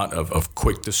 there's a lot of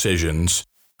quick decisions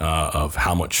of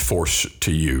how much force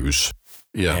to use.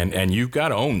 Yeah. And you've got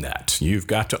to own that. You've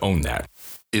got to own that.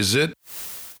 Is it?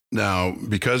 Now,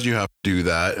 because you have to do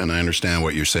that, and I understand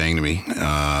what you're saying to me,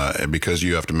 because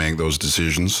you have to make those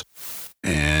decisions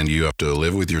and you have to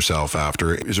live with yourself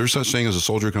after, is there such thing as a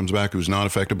soldier who comes back who's not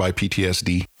affected by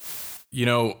PTSD?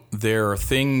 There are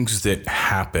things that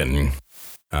happen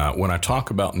when I talk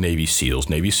about Navy SEALs.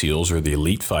 Navy SEAls are the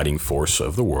elite fighting force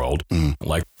of the world,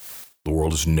 like the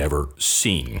world has never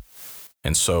seen.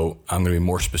 And so I'm going to be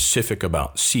more specific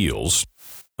about SEALs.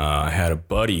 I had a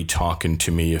buddy talking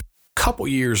to me a couple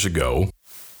years ago,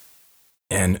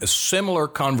 and a similar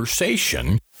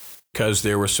conversation, because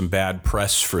there was some bad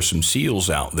press for some SEALs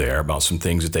out there about some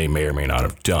things that they may or may not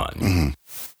have done. Mm-hmm.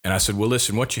 And I said, well,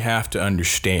 listen, what you have to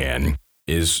understand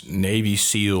is Navy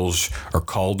SEAls are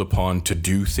called upon to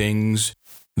do things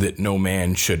that no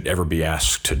man should ever be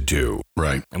asked to do.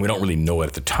 Right. And we don't really know it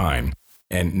at the time.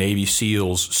 And Navy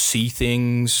SEAls see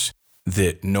things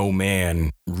that no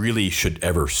man really should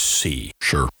ever see.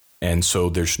 Sure. And so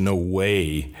there's no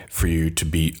way for you to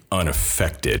be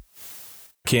unaffected.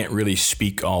 Can't really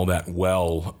speak all that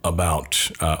well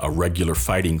about a regular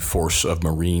fighting force of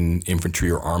Marine infantry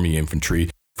or Army infantry.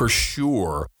 For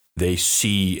sure, they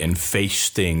see and face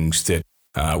things that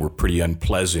were pretty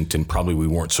unpleasant and probably we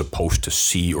weren't supposed to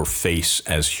see or face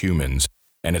as humans.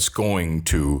 And it's going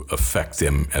to affect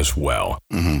them as well.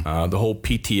 Mm-hmm. The whole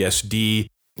PTSD,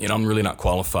 I'm really not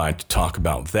qualified to talk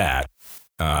about that.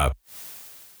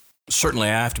 Certainly,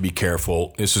 I have to be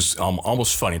careful. This is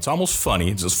almost funny. It's almost funny.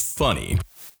 It's just funny.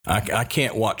 I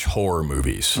can't watch horror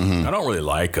movies. Mm-hmm. I don't really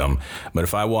like them. But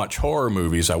if I watch horror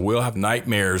movies, I will have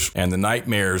nightmares, and the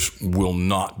nightmares will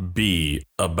not be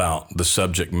about the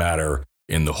subject matter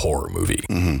in the horror movie.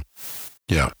 Mm-hmm.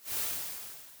 Yeah.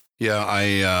 Yeah,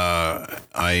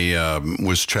 I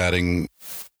was chatting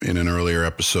in an earlier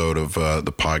episode of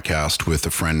the podcast with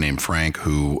a friend named Frank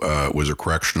who was a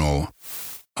correctional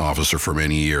officer for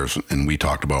many years, and we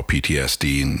talked about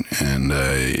PTSD, and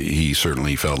he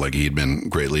certainly felt like he'd been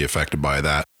greatly affected by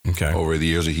that over the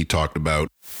years. He talked about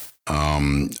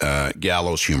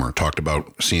gallows humor, talked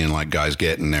about seeing like guys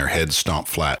getting their heads stomped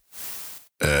flat.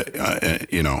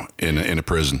 In a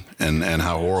prison, and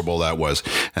how horrible that was,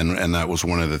 and that was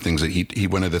one of the things that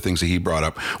he brought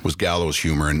up was gallows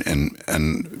humor,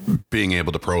 and being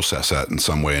able to process that in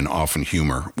some way, and often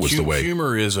humor was the way.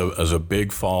 Humor is a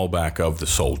big fallback of the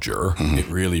soldier. Mm-hmm. It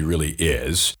really, really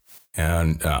is,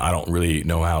 and I don't really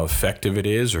know how effective it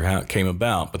is or how it came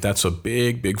about, but that's a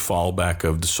big, big fallback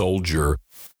of the soldier,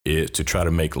 is to try to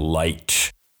make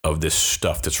light of this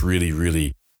stuff that's really,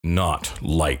 really not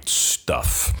light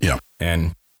stuff. Yeah.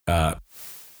 And, as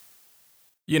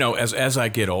I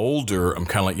get older, I'm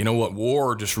kind of like, you know what,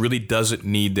 war just really doesn't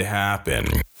need to happen.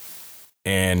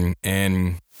 And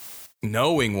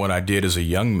knowing what I did as a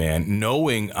young man,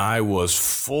 knowing I was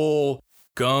full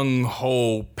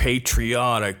gung-ho,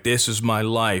 patriotic, this is my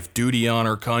life, duty,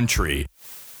 honor, country.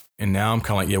 And now I'm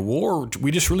kind of like, yeah, war,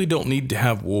 we just really don't need to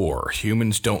have war.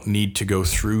 Humans don't need to go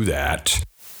through that.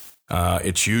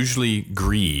 It's usually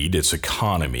greed, it's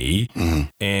economy,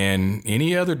 and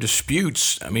any other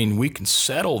disputes, I mean, we can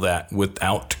settle that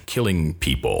without killing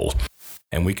people.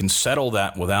 And we can settle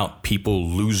that without people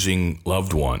losing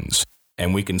loved ones.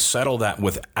 And we can settle that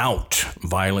without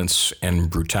violence and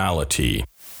brutality.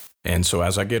 And so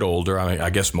as I get older, I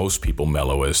guess most people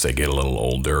mellow as they get a little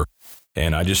older.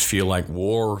 And I just feel like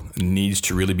war needs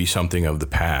to really be something of the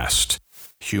past.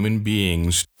 Human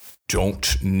beings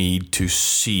don't need to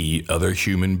see other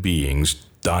human beings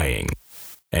dying.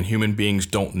 And human beings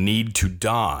don't need to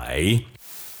die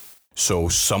so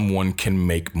someone can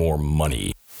make more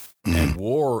money. And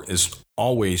war is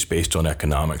always based on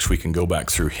economics. We can go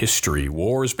back through history.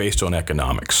 War is based on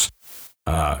economics.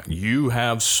 You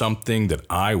have something that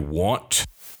I want,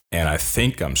 and I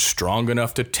think I'm strong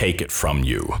enough to take it from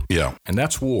you. Yeah. And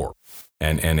that's war.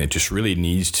 And it just really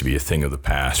needs to be a thing of the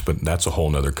past, but that's a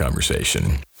whole nother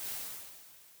conversation.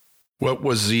 What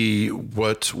was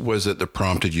it that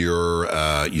prompted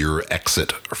your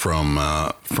exit from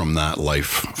that life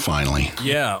finally?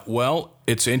 Yeah, well,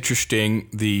 it's interesting.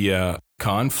 The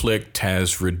conflict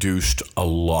has reduced a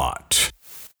lot.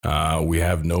 We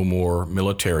have no more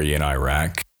military in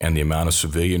Iraq, and the amount of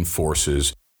civilian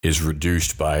forces is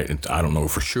reduced by, I don't know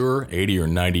for sure, 80 or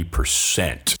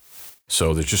 90%.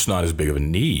 So there's just not as big of a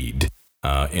need.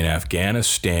 In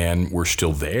Afghanistan, we're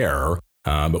still there.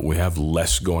 But we have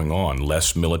less going on,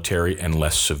 less military and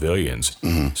less civilians.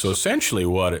 So essentially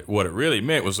what it really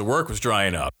meant was the work was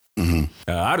drying up.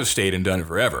 I'd have stayed and done it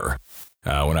forever.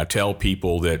 When I tell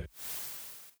people that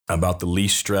about the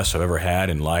least stress I've ever had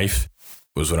in life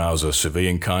was when I was a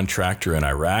civilian contractor in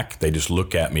Iraq, they just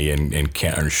look at me and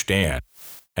can't understand.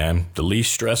 And the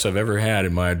least stress I've ever had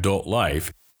in my adult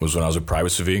life was when I was a private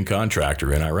civilian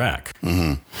contractor in Iraq.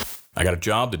 I got a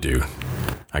job to do.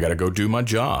 I got to go do my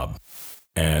job.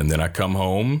 And then I come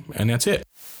home, and that's it.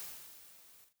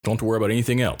 Don't have to worry about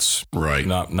anything else. Right.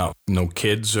 No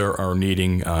kids are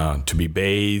needing to be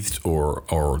bathed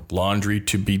or laundry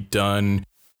to be done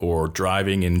or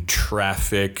driving in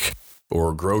traffic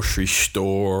or grocery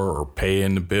store or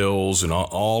paying the bills and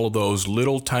all of those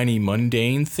little tiny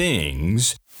mundane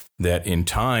things that in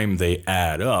time they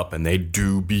add up and they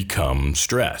do become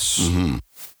stress.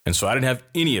 And so I didn't have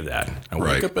any of that. I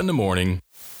wake up in the morning,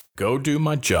 go do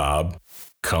my job,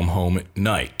 come home at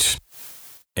night.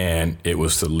 And it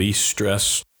was the least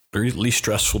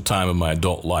stressful time of my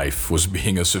adult life was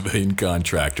being a civilian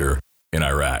contractor in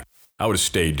Iraq. I would have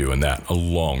stayed doing that a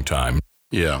long time.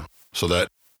 Yeah. So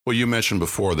you mentioned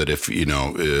before that if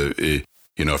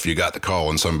if you got the call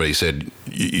and somebody said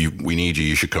we need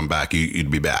you should come back,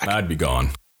 you'd be back. I'd be gone.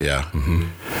 Yeah.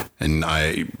 And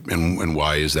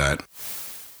why is that?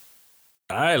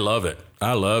 I love it.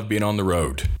 I love being on the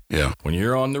road. Yeah. When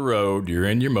you're on the road, you're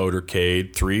in your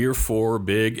motorcade, 3 or 4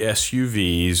 big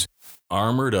SUVs,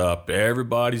 armored up.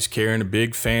 Everybody's carrying a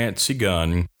big fancy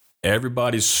gun.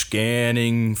 Everybody's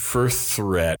scanning for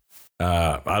threat.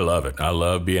 I love it. I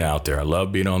love being out there. I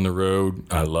love being on the road.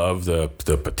 I love the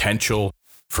potential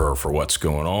for what's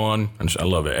going on. I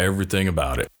love everything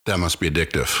about it. That must be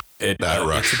addictive. That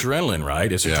rush. It's adrenaline,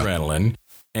 right? It's adrenaline.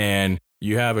 And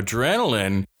you have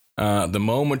adrenaline the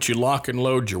moment you lock and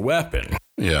load your weapon.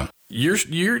 Yeah.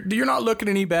 You're not looking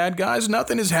at any bad guys.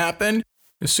 Nothing has happened.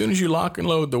 As soon as you lock and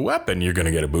load the weapon, you're going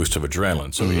to get a boost of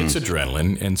adrenaline. So it's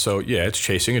adrenaline. And so, it's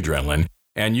chasing adrenaline.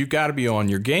 And you got to be on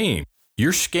your game.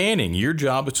 You're scanning. Your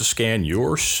job is to scan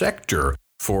your sector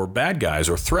for bad guys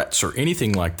or threats or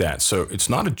anything like that. So it's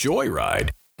not a joyride.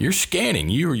 You're scanning.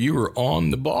 You are on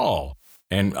the ball.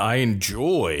 And I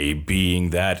enjoy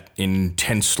being that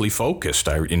intensely focused.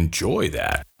 I enjoy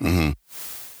that.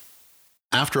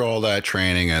 After all that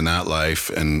training and that life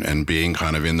and being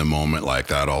kind of in the moment like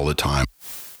that all the time,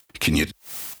 can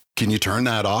you turn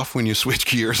that off when you switch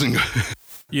gears and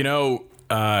go?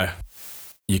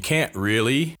 You can't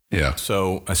really. Yeah.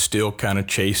 So I still kind of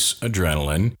chase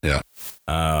adrenaline. Yeah.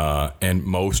 And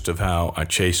most of how I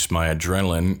chase my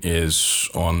adrenaline is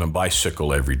on a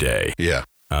bicycle every day. Yeah.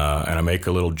 And I make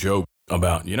a little joke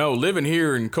about, living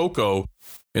here in Cocoa,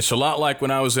 it's a lot like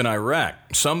when I was in Iraq.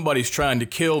 Somebody's trying to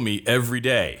kill me every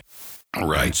day.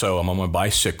 Right. And so I'm on my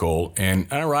bicycle and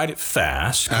I ride it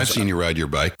fast. I've seen you ride your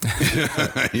bike.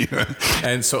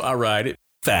 And so I ride it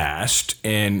fast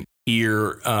and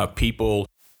hear people,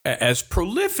 as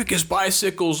prolific as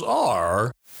bicycles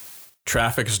are,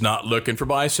 traffic is not looking for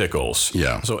bicycles.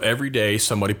 Yeah. So every day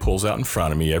somebody pulls out in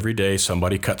front of me. Every day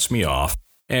somebody cuts me off.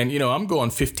 And, I'm going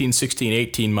 15, 16,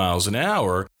 18 miles an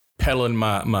hour, pedaling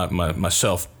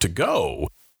myself to go.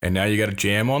 And now you got to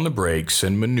jam on the brakes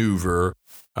and maneuver.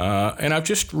 And I've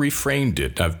just reframed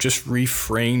it.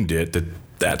 That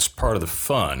that's part of the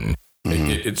fun.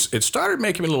 It started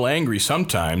making me a little angry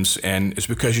sometimes, and it's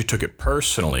because you took it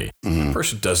personally. The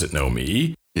person doesn't know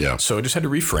me. Yeah. So I just had to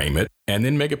reframe it and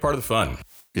then make it part of the fun.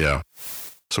 Yeah.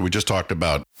 So we just talked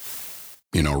about,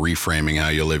 reframing how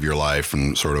you live your life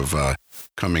and sort of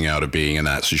coming out of being in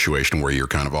that situation where you're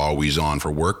kind of always on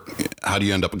for work. How do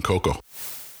you end up in cocoa?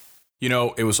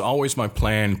 It was always my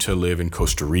plan to live in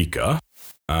Costa Rica.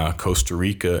 Costa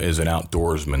Rica is an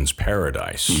outdoorsman's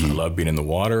paradise. I love being in the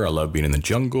water. I love being in the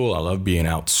jungle. I love being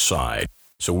outside.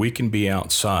 So we can be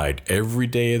outside every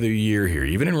day of the year here.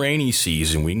 Even in rainy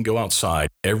season, we can go outside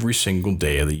every single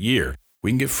day of the year. We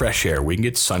can get fresh air. We can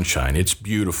get sunshine. It's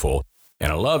beautiful.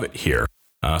 And I love it here.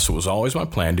 So it was always my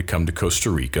plan to come to Costa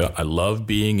Rica. I love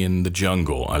being in the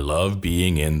jungle.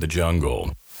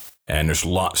 And there's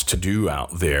lots to do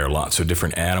out there, lots of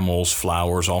different animals,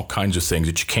 flowers, all kinds of things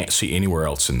that you can't see anywhere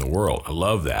else in the world. I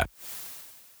love that.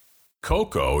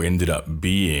 Cocoa ended up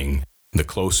being the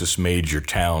closest major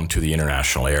town to the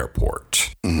international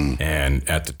airport. And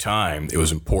at the time, it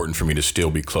was important for me to still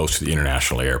be close to the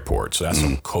international airport. So that's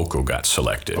how Cocoa got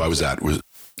selected. Why was that?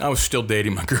 I was still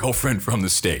dating my girlfriend from the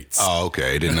States. Oh,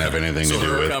 okay. It didn't have anything to do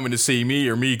her with it. coming to see me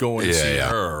or me going to see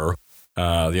her.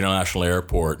 The international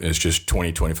airport is just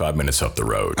 20, 25 minutes up the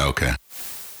road. Okay.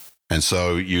 And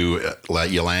so you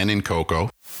land in Cocoa.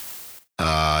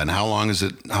 And how long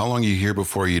are you here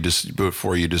before you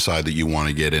decide that you want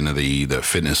to get into the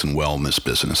fitness and wellness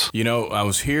business? I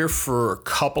was here for a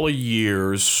couple of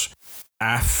years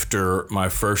after my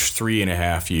first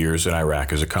 3.5 years in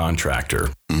Iraq as a contractor.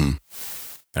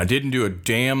 I didn't do a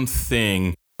damn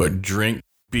thing but drink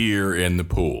beer in the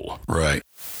pool. Right.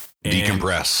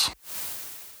 Decompress.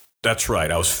 That's right.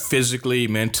 I was physically,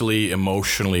 mentally,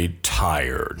 emotionally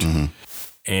tired.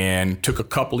 And took a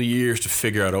couple of years to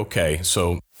figure out, okay,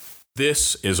 so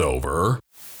this is over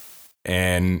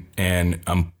and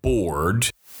I'm bored.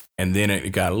 And then it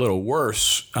got a little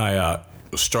worse. I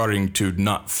was starting to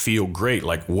not feel great.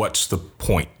 Like, what's the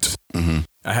point?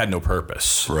 I had no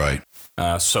purpose. Right.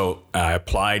 So I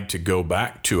applied to go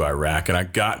back to Iraq and I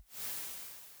got.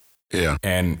 Yeah.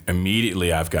 And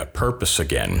immediately I've got purpose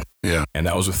again. Yeah. And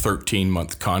that was a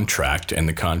 13-month contract, and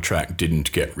the contract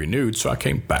didn't get renewed, so I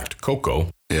came back to Cocoa.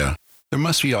 Yeah. There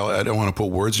must be, I don't want to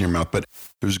put words in your mouth, but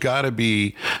there's got to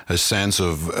be a sense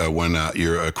of when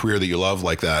you're a career that you love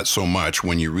like that so much,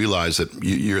 when you realize that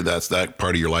that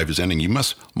part of your life is ending, you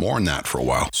must mourn that for a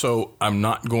while. So I'm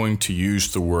not going to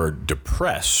use the word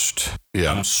depressed.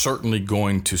 Yeah. I'm certainly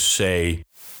going to say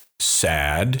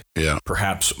sad, yeah,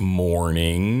 perhaps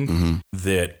mourning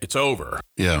that it's over.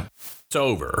 Yeah. It's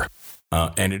over.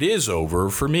 And it is over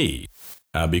for me.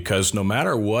 Because no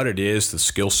matter what it is, the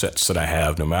skill sets that I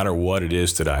have, no matter what it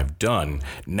is that I've done,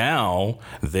 now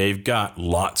they've got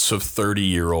lots of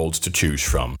 30-year-olds to choose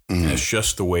from. And it's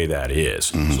just the way that is.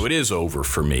 So it is over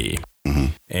for me.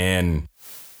 And it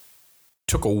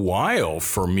took a while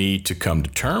for me to come to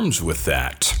terms with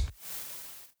that.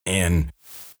 And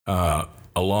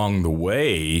along the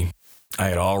way, I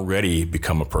had already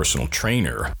become a personal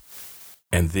trainer.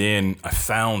 And then I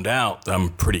found out that I'm a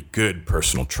pretty good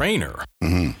personal trainer.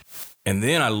 And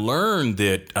then I learned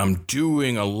that I'm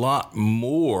doing a lot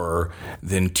more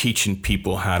than teaching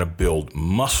people how to build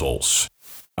muscles.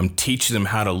 I'm teaching them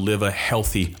how to live a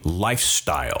healthy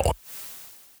lifestyle.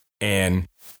 And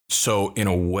so in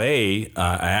a way,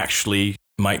 I actually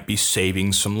might be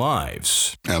saving some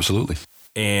lives. Absolutely.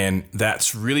 And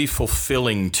that's really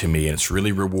fulfilling to me, and it's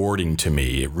really rewarding to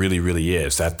me. It really, really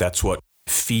is. That's what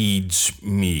feeds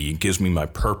me, gives me my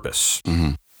purpose.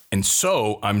 And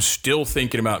so I'm still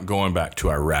thinking about going back to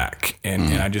Iraq.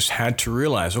 And I just had to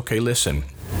realize, okay, listen,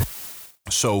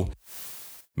 so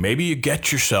maybe you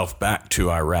get yourself back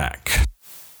to Iraq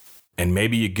and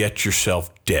maybe you get yourself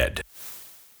dead.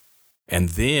 And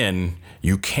then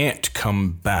you can't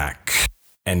come back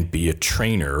and be a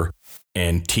trainer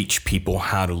and teach people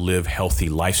how to live healthy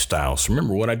lifestyles.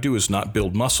 Remember, what I do is not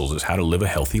build muscles, it's how to live a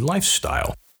healthy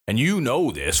lifestyle. And you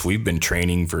know this. We've been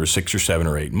training for 6 or 7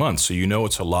 or 8 months, so you know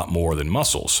it's a lot more than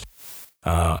muscles.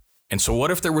 And so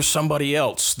what if there was somebody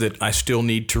else that I still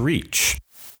need to reach?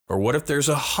 Or what if there's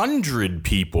 100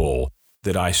 people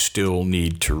that I still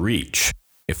need to reach?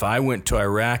 If I went to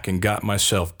Iraq and got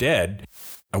myself dead,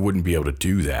 I wouldn't be able to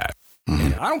do that.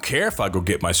 And I don't care if I go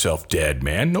get myself dead,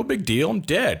 man. No big deal. I'm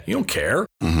dead. You don't care.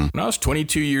 When I was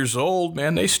 22 years old,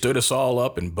 man, they stood us all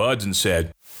up in buds and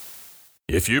said,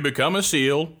 if you become a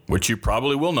SEAL, which you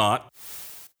probably will not,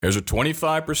 there's a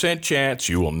 25% chance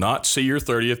you will not see your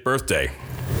 30th birthday.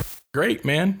 Great,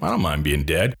 man. I don't mind being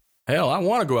dead. Hell, I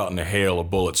want to go out in a hail of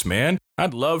bullets, man.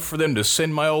 I'd love for them to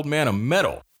send my old man a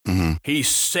medal. Mm-hmm. He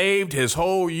saved his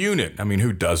whole unit. I mean,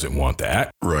 who doesn't want that?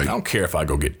 Right. I don't care if I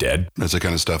go get dead. That's the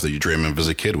kind of stuff that you dream of as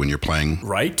a kid when you're playing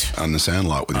right on the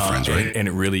sandlot with your friends, right? And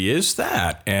it really is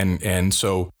that. And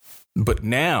so, but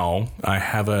now I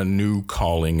have a new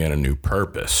calling and a new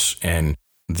purpose. And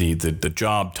the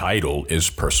job title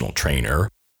is personal trainer.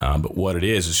 But what it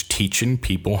is teaching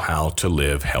people how to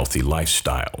live healthy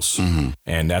lifestyles. Mm-hmm.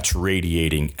 And that's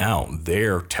radiating out.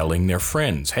 They're telling their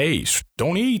friends, hey,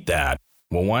 don't eat that.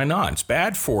 Well, why not? It's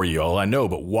bad for you. All I know,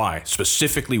 but why?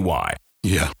 Specifically why?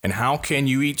 Yeah. And how can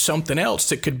you eat something else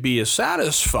that could be as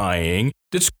satisfying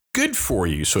that's good for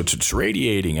you? So it's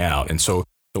radiating out. And so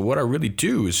what I really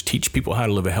do is teach people how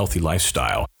to live a healthy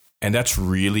lifestyle. And that's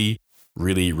really,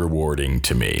 really rewarding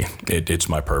to me. It's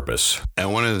my purpose.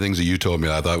 And one of the things that you told me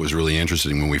that I thought was really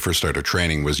interesting when we first started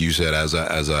training was you said as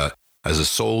a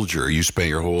soldier, you spent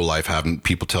your whole life having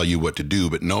people tell you what to do,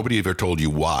 but nobody ever told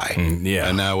you why. Yeah.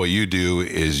 And now what you do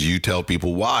is you tell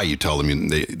people why. You tell them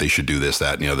they should do this,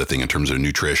 that, and the other thing in terms of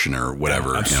nutrition or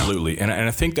whatever. Absolutely. And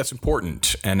I think that's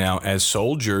important. And now as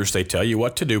soldiers, they tell you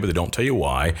what to do, but they don't tell you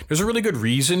why. There's a really good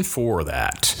reason for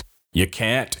that. You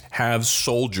can't have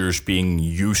soldiers being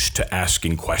used to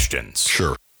asking questions.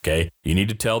 Sure. Okay, you need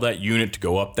to tell that unit to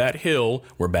go up that hill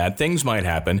where bad things might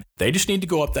happen. They just need to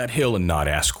go up that hill and not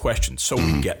ask questions. So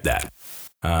we get that.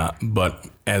 But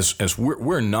as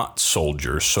we're not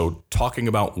soldiers, so talking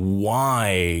about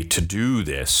why to do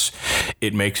this,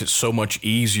 it makes it so much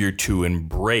easier to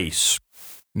embrace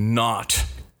not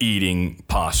eating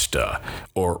pasta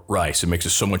or rice. It makes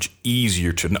it so much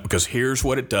easier to know, because here's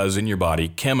what it does in your body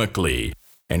chemically,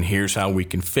 and here's how we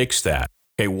can fix that.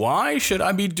 Okay, why should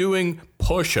I be doing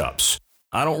push-ups?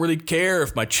 I don't really care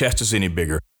if my chest is any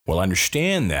bigger. Well, I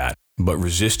understand that, but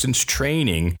resistance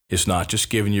training is not just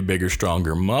giving you bigger,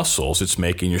 stronger muscles. It's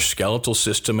making your skeletal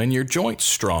system and your joints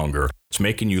stronger. It's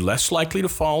making you less likely to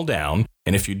fall down.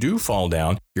 And if you do fall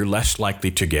down, you're less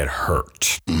likely to get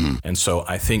hurt. Mm-hmm. And so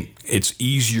I think it's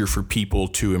easier for people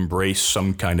to embrace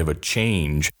some kind of a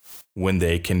change when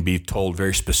they can be told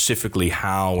very specifically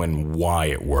how and why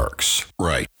it works.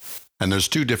 Right. And there's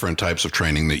two different types of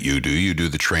training that you do. You do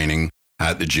the training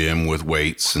at the gym with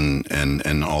weights and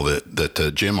all that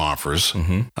the gym offers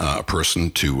a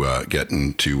person to get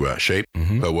into shape.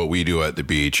 Mm-hmm. But what we do at the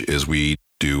beach is we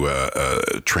do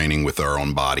training with our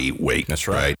own body weight. That's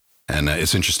right. And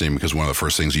it's interesting because one of the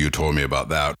first things you told me about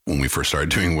that when we first started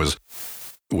doing was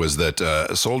that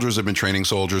soldiers have been training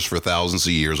soldiers for thousands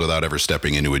of years without ever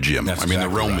stepping into a gym. That's the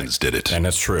Romans did it. And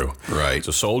that's true. Right.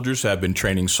 So soldiers have been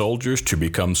training soldiers to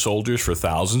become soldiers for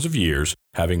thousands of years,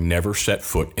 having never set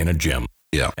foot in a gym.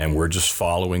 Yeah. And we're just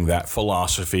following that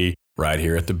philosophy right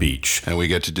here at the beach. And we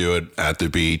get to do it at the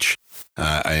beach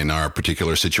in our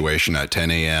particular situation at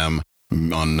 10 a.m.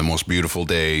 on the most beautiful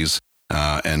days.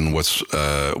 And what's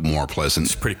more pleasant.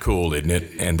 It's pretty cool, isn't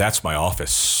it? And that's my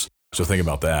office. So think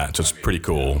about that. So it's pretty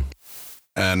cool.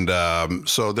 And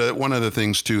so one of the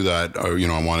things, too, that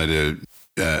I wanted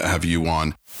to have you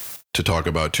on to talk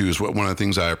about, too, is one of the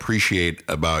things I appreciate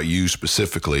about you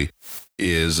specifically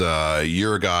is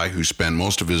you're a guy who spent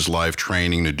most of his life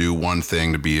training to do one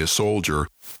thing, to be a soldier.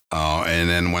 And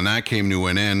then when that came to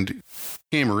an end,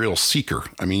 became a real seeker.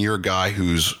 I mean, you're a guy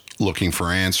who's looking for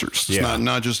answers. It's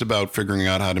not just about figuring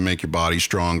out how to make your body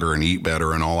stronger and eat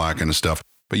better and all that kind of stuff.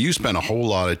 But you spent a whole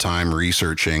lot of time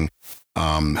researching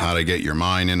how to get your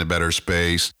mind in a better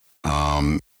space,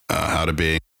 how to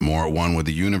be more at one with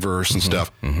the universe and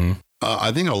stuff. Mm-hmm.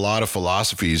 I think a lot of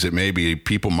philosophies that maybe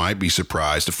people might be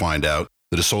surprised to find out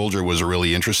that a soldier was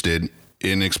really interested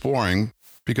in exploring,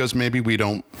 because maybe we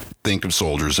don't think of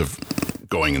soldiers of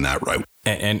going in that route.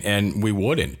 And we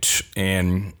wouldn't.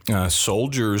 And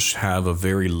soldiers have a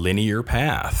very linear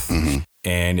path,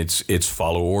 and it's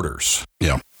follow orders.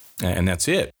 Yeah. And that's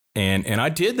it. And I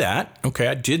did that. Okay,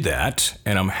 I did that,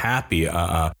 and I'm happy.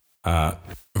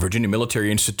 Virginia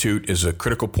Military Institute is a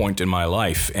critical point in my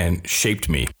life and shaped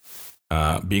me.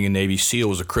 Being a Navy SEAL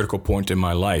was a critical point in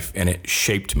my life, and it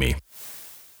shaped me.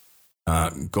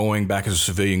 Going back as a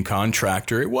civilian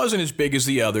contractor, it wasn't as big as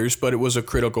the others, but it was a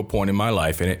critical point in my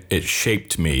life, and it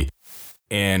shaped me.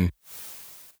 And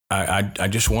I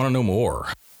just want to know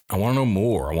more. I want to know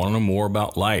more. I want to know more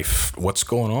about life. What's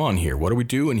going on here? What are we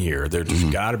doing here? There's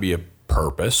got to be a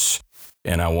purpose,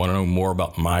 and I want to know more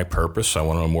about my purpose. I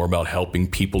want to know more about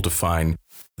helping people to find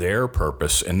their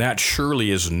purpose, and that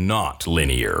surely is not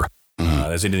linear.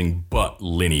 That's anything but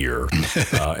linear.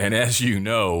 And as you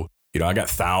know, I got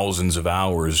thousands of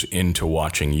hours into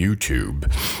watching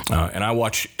YouTube, and I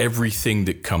watch everything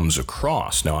that comes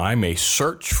across. Now, I may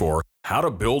search for how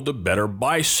to build a better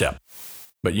bicep.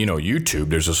 But, YouTube,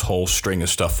 there's this whole string of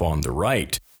stuff on the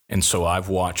right. And so I've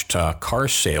watched car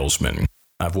salesmen.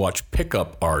 I've watched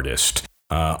pickup artists.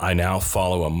 I now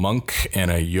follow a monk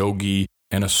and a yogi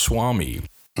and a swami.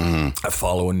 I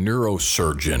follow a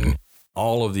neurosurgeon.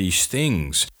 All of these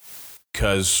things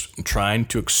because I'm trying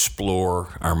to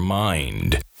explore our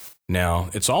mind. Now,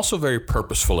 it's also very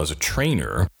purposeful as a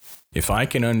trainer. If I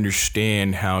can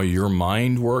understand how your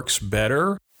mind works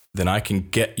better, then I can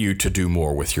get you to do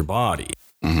more with your body.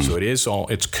 So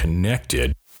it's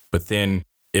connected. But then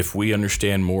if we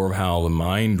understand more of how the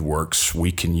mind works,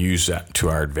 we can use that to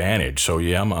our advantage. So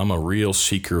yeah, I'm a real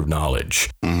seeker of knowledge,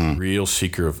 real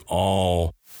seeker of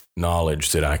all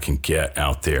knowledge that I can get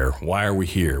out there. Why are we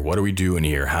here? What are we doing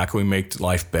here? How can we make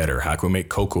life better? How can we make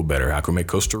cocoa better? How can we make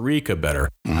Costa Rica better?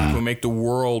 How can we make the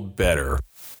world better?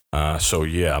 So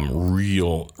yeah, I'm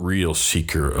a real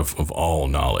seeker of all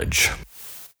knowledge.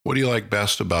 What do you like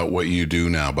best about what you do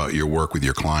now, about your work with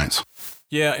your clients?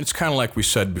 Yeah, it's kind of like we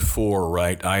said before,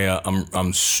 right?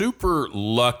 I'm super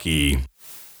lucky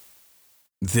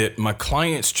that my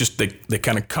clients just they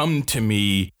kind of come to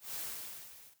me,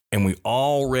 and we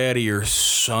already are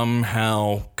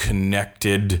somehow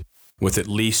connected with at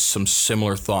least some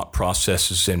similar thought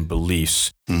processes and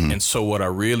beliefs. And so what I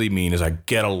really mean is I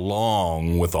get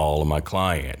along with all of my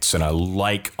clients, and I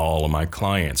like all of my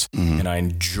clients, and I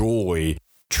enjoy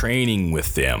training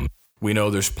with them. We know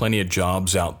there's plenty of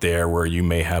jobs out there where you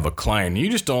may have a client, and you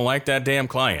just don't like that damn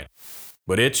client,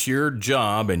 but it's your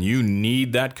job and you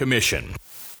need that commission.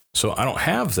 So I don't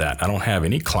have that. I don't have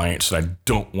any clients that I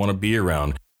don't want to be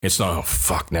around. It's not, oh,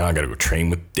 fuck, now I got to go train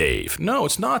with Dave. No,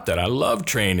 it's not that. I love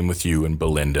training with you and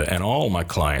Belinda and all my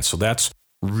clients. So that's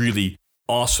really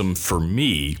awesome for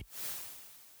me.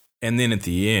 And then at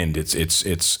the end,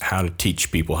 it's how to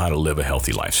teach people how to live a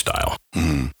healthy lifestyle.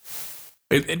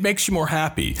 It makes you more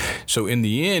happy. So in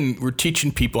the end, we're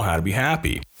teaching people how to be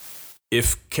happy.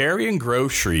 If carrying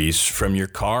groceries from your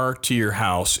car to your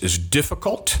house is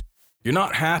difficult, you're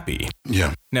not happy.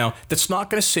 Yeah. Now, that's not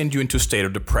going to send you into a state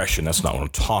of depression. That's not what I'm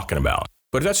talking about.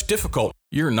 But if that's difficult,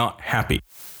 you're not happy.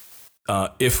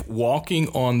 If walking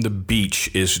on the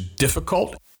beach is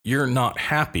difficult, you're not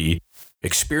happy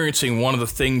experiencing one of the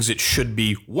things that should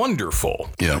be wonderful.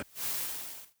 Yeah.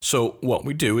 So what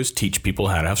we do is teach people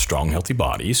how to have strong, healthy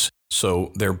bodies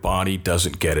so their body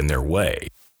doesn't get in their way.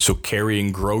 So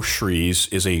carrying groceries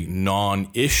is a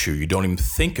non-issue. You don't even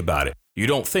think about it. You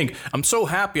don't think, I'm so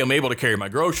happy I'm able to carry my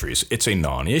groceries. It's a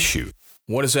non-issue.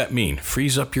 What does that mean?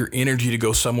 Frees up your energy to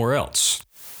go somewhere else.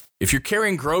 If you're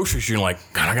carrying groceries, you're like,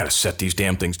 God, I got to set these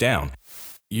damn things down.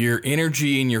 Your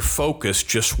energy and your focus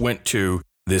just went to,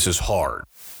 this is hard.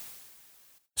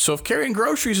 So if carrying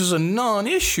groceries is a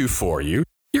non-issue for you,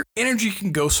 your energy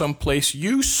can go someplace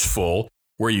useful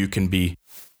where you can be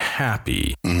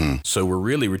happy. So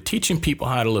we're teaching people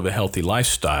how to live a healthy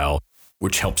lifestyle,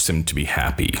 which helps them to be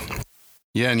happy.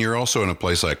 Yeah, and you're also in a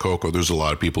place like Cocoa. There's a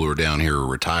lot of people who are down here who are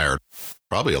retired.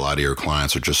 Probably a lot of your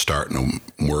clients are just starting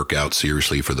to work out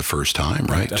seriously for the first time,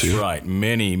 right? That's right.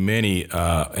 Many,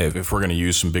 if we're going to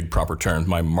use some big proper terms,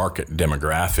 my market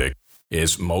demographic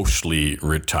is mostly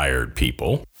retired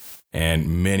people.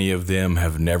 And many of them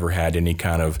have never had any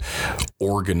kind of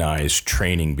organized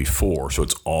training before, so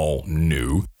it's all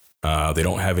new. They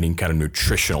don't have any kind of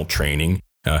nutritional training.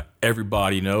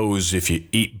 Everybody knows if you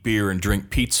eat beer and drink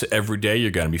pizza every day,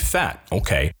 you're going to be fat.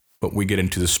 Okay, but we get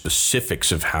into the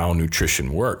specifics of how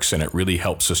nutrition works, and it really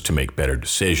helps us to make better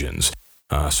decisions.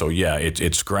 So yeah,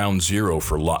 it's ground zero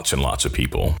for lots and lots of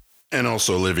people. And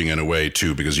also living in a way,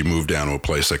 too, because you move down to a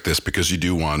place like this because you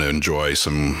do want to enjoy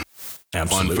some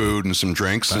Absolutely. fun food and some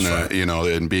drinks. That's and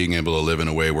right. And being able to live in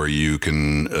a way where you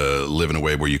can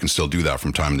still do that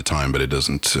from time to time, but it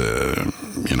doesn't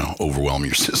overwhelm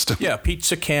your system. Yeah,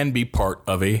 pizza can be part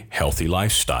of a healthy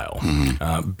lifestyle.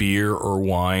 Beer or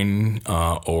wine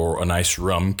or a nice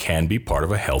rum can be part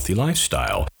of a healthy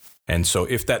lifestyle. And so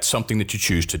if that's something that you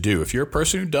choose to do, if you're a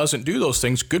person who doesn't do those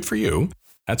things, good for you.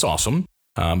 That's awesome.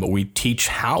 But we teach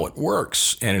how it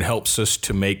works, and it helps us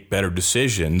to make better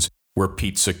decisions where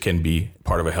pizza can be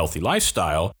part of a healthy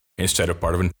lifestyle instead of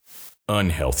part of an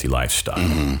unhealthy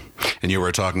lifestyle. And you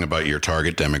were talking about your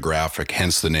target demographic,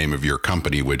 hence the name of your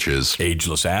company, which is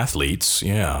Ageless Athletes.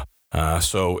 Yeah.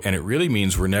 And it really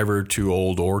means we're never too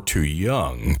old or too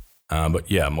young.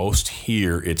 But yeah, most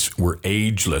here, we're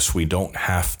ageless. We don't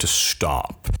have to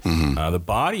stop. The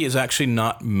body is actually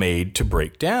not made to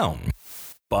break down.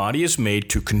 Body is made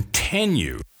to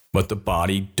continue. But the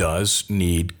body does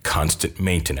need constant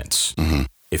maintenance.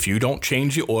 If you don't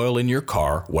change the oil in your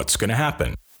car, what's going to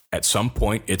happen? At some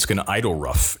point, it's going to idle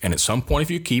rough. And at some point,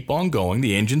 if you keep on going,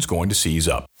 the engine's going to seize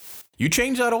up. You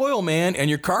change that oil, man, and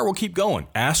your car will keep going.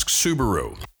 Ask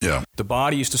Subaru. Yeah. The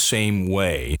body is the same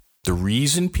way. The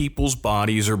reason people's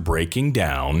bodies are breaking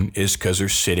down is because they're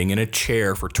sitting in a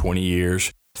chair for 20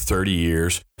 years, 30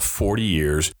 years, 40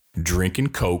 years, drinking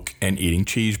Coke and eating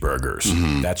cheeseburgers.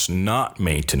 Mm-hmm. That's not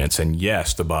maintenance. And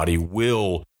yes, the body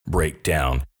will break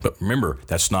down. But remember,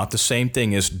 that's not the same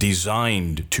thing as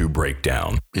designed to break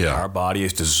down. Yeah. Our body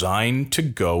is designed to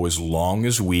go as long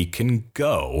as we can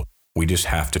go. We just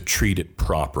have to treat it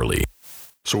properly.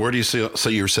 So where do you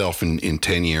see yourself in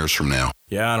 10 years from now?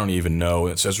 Yeah, I don't even know.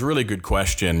 It's a really good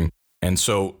question. And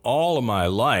so all of my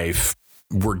life,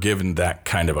 we're given that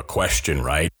kind of a question,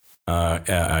 right?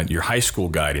 Your high school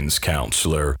guidance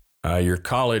counselor, your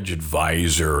college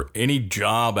advisor, any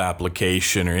job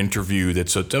application or interview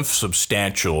that's a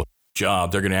substantial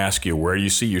job, they're going to ask you, where do you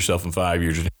see yourself in 5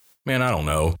 years? Man, I don't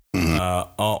know.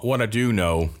 Mm-hmm. What I do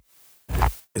know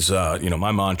is,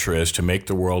 my mantra is to make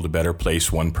the world a better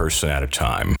place one person at a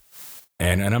time.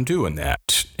 And I'm doing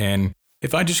that. And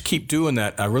if I just keep doing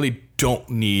that, I really don't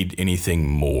need anything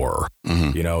more.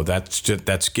 Mm-hmm.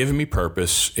 That's giving me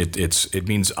purpose. It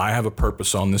means I have a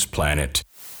purpose on this planet.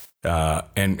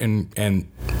 And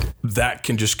that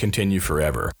can just continue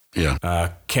forever.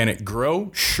 Yeah. Can it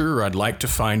grow? Sure. I'd like to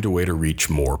find a way to reach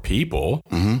more people.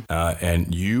 Mm-hmm.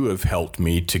 And you have helped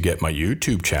me to get my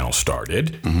YouTube channel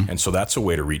started. Mm-hmm. And so that's a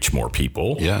way to reach more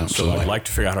people. Yeah, absolutely. So I'd like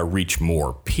to figure out how to reach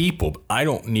more people. I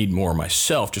don't need more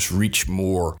myself, just reach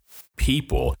more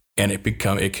people. And it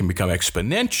can become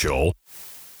exponential,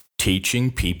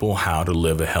 teaching people how to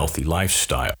live a healthy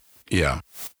lifestyle. Yeah.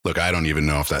 Look, I don't even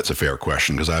know if that's a fair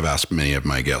question because I've asked many of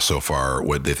my guests so far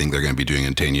what they think they're going to be doing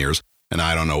in 10 years. And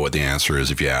I don't know what the answer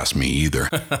is if you ask me either.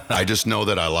 I just know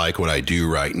that I like what I do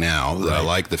right now. That I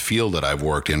like the field that I've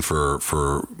worked in for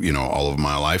all of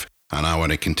my life. And I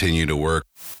want to continue to work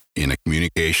in a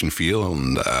communication field.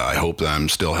 And I hope that I'm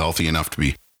still healthy enough to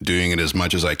be doing it as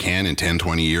much as I can in 10,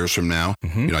 20 years from now.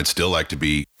 Mm-hmm. I'd still like to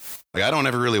be, I don't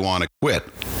ever really want to quit.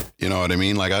 You know what I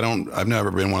mean? I've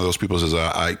never been one of those people who says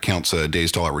I count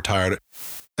days till I retired.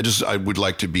 I would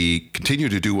like to continue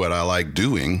to do what I like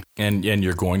doing. And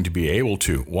you're going to be able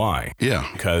to. Why? Yeah.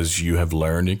 Because you have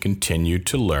learned and continue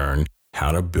to learn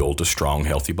how to build a strong,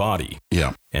 healthy body.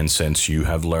 Yeah. And since you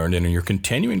have learned and you're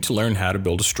continuing to learn how to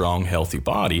build a strong, healthy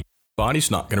body's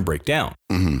not going to break down.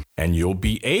 Mm-hmm. And you'll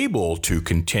be able to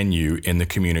continue in the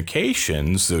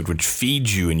communications which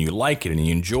feeds you and you like it and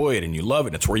you enjoy it and you love it.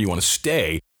 And it's where you want to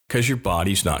stay because your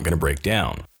body's not going to break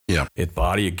down. Yeah.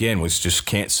 Body, again, just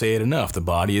can't say it enough. The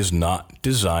body is not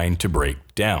designed to break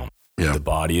down. Yeah. The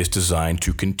body is designed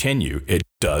to continue. It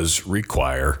does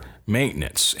require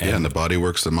maintenance. And the body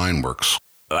works, the mind works.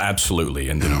 Absolutely.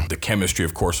 And the chemistry,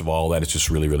 of course, of all that is just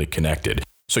really, really connected.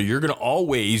 So you're going to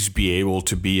always be able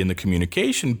to be in the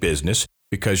communication business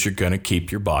because you're going to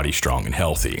keep your body strong and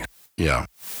healthy. Yeah.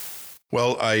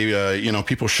 Well,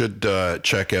 people should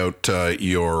check out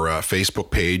your Facebook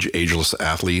page, Ageless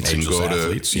Athletes, and go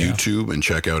to YouTube and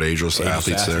check out Ageless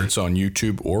Athletes there. It's on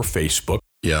YouTube or Facebook.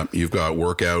 Yeah, you've got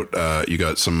workout. You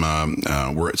got some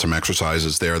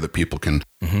exercises there that people can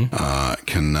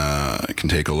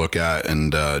take a look at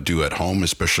and do at home,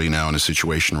 especially now in a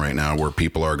situation right now where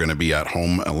people are going to be at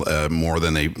home more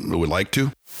than they would like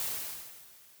to.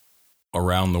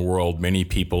 Around the world, many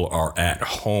people are at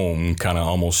home, kind of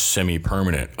almost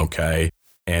semi-permanent, okay?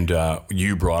 And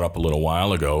you brought up a little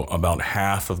while ago about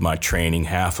half of my training,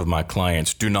 half of my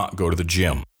clients do not go to the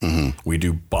gym. Mm-hmm. We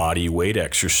do body weight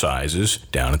exercises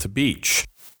down at the beach.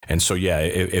 And so,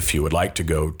 if you would like to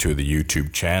go to the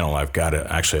YouTube channel, I've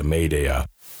made a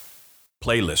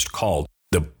playlist called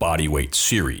the Body Weight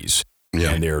Series.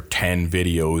 Yeah. And there are 10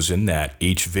 videos in that.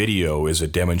 Each video is a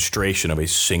demonstration of a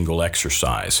single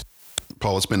exercise.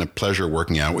 Paul, it's been a pleasure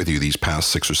working out with you these past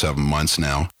 6 or 7 months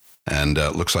now. And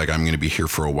looks like I'm going to be here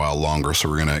for a while longer. So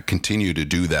we're going to continue to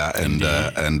do that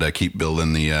and keep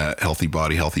building the healthy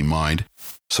body, healthy mind.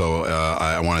 So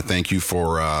I want to thank you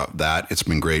for that. It's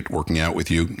been great working out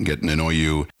with you, getting to know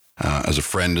you as a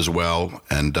friend as well.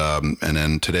 And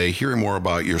then today, hearing more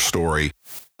about your story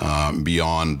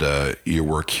beyond your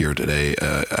work here today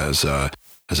as a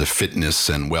fitness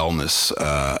and wellness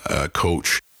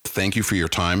coach. Thank you for your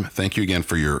time. Thank you again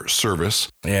for your service.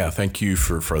 Yeah, thank you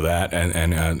for that.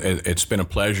 And it's been a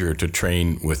pleasure to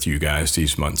train with you guys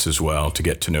these months as well, to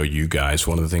get to know you guys.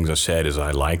 One of the things I said is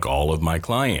I like all of my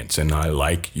clients, and I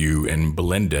like you and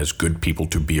Belinda as good people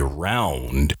to be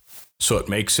around. So it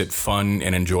makes it fun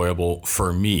and enjoyable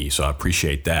for me. So I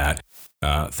appreciate that.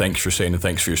 Thanks for saying and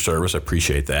thanks for your service. I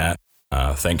appreciate that.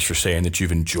 Thanks for saying that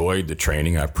you've enjoyed the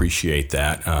training. I appreciate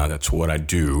that. That's what I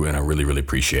do, and I really, really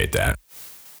appreciate that.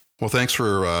 Well, thanks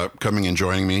for coming and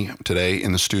joining me today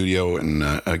in the studio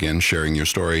and, again, sharing your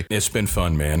story. It's been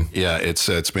fun, man. Yeah,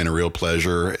 it's been a real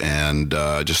pleasure, and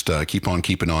just keep on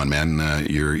keeping on, man.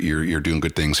 You're doing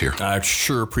good things here. I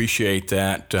sure appreciate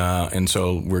that. And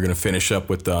so we're going to finish up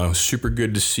with super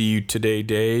good to see you today,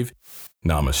 Dave.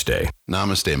 Namaste.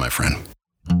 Namaste, my friend.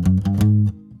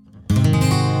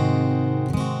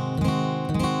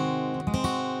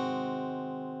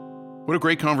 What a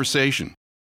great conversation.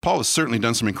 Paul has certainly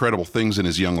done some incredible things in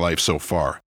his young life so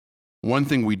far. One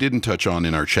thing we didn't touch on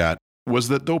in our chat was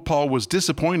that though Paul was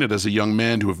disappointed as a young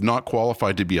man to have not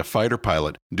qualified to be a fighter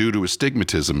pilot due to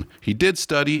astigmatism, he did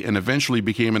study and eventually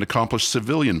became an accomplished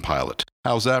civilian pilot.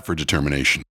 How's that for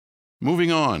determination?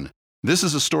 Moving on, this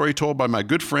is a story told by my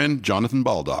good friend Jonathan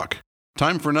Baldock.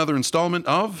 Time for another installment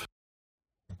of...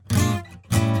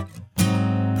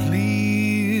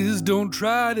 Please don't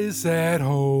try this at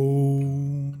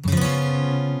home.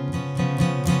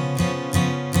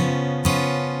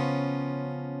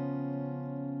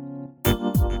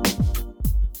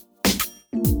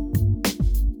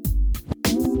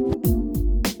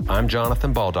 I'm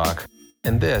Jonathan Baldock,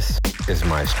 and this is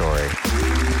my story.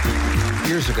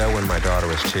 Years ago, when my daughter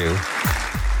was 2,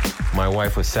 my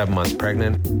wife was 7 months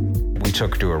pregnant. We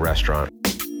took her to a restaurant.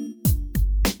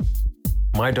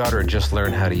 My daughter had just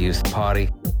learned how to use the potty.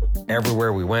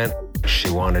 Everywhere we went, she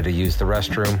wanted to use the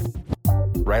restroom.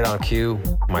 Right on cue,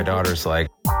 my daughter's like,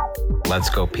 "Let's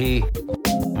go pee."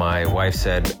 My wife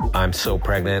said, "I'm so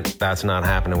pregnant, that's not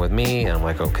happening with me." And I'm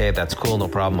like, "Okay, that's cool, no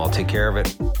problem, I'll take care of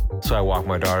it." So I walk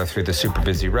my daughter through the super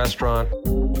busy restaurant.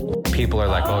 People are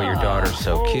like, "Oh, your daughter's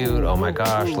so cute. Oh my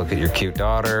gosh, look at your cute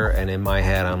daughter." And in my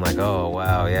head, I'm like, "Oh,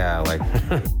 wow, yeah, like,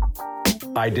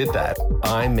 I did that.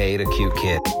 I made a cute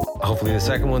kid. Hopefully the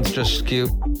second one's just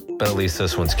cute, but at least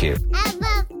this one's cute." I love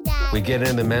that. We get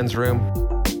in the men's room,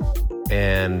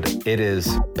 and it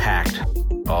is packed.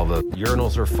 All the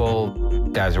urinals are full.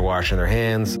 Guys are washing their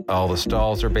hands. All the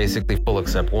stalls are basically full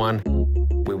except one.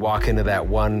 We walk into that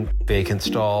one vacant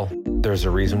stall. There's a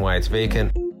reason why it's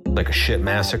vacant, like a shit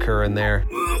massacre in there.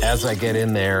 As I get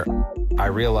in there, I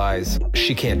realize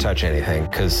she can't touch anything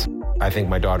because I think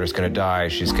my daughter's going to die.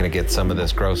 She's going to get some of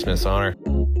this grossness on her.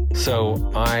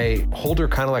 So I hold her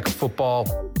kind of like a football,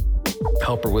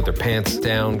 help her with her pants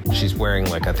down. She's wearing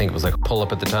I think it was like a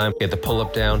pull-up at the time. Get the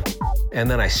pull-up down. And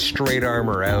then I straight arm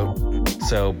her out.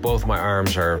 So both my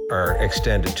arms are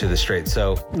extended to the straight.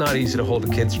 So not easy to hold a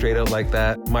kid straight out like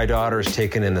that. My daughter's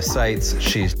taking in the sights.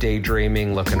 She's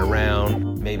daydreaming, looking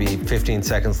around. Maybe 15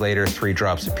 seconds later, 3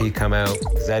 drops of pee come out.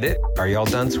 "Is that it? Are y'all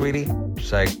done, sweetie?"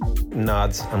 She's like,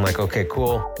 nods. I'm like, "Okay,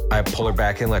 cool." I pull her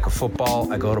back in like a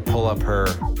football. I go to pull up her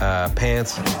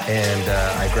pants, and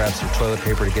I grab some toilet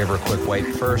paper to give her a quick wipe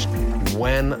first.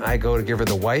 When I go to give her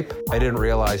the wipe, I didn't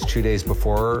realize 2 days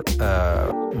before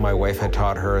my wife had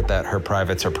taught her that her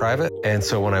privates are private. And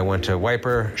so when I went to wipe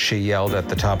her, she yelled at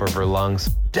the top of her lungs,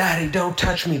 "Daddy, don't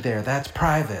touch me there. That's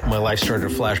private." My life started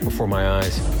to flash before my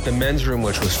eyes. The men's room,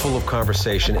 which was full of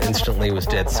conversation, instantly was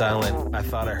dead silent. I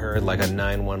thought I heard like a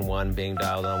 911 being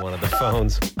dialed on one of the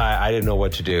phones. I didn't know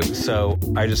what to do. So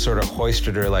I just sort of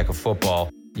hoisted her like a football,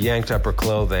 yanked up her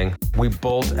clothing. We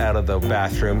bolt out of the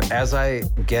bathroom. As I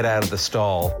get out of the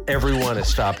stall, everyone has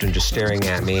stopped and just staring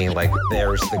at me like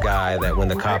there's the guy that when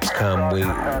the cops come, we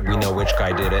know which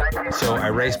guy did it. So I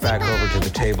race back over to the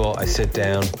table, I sit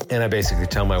down, and I basically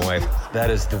tell my wife, that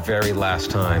is the very last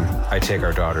time I take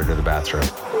our daughter to the bathroom.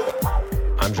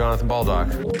 I'm Jonathan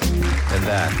Baldock, and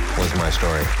that was my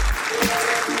story.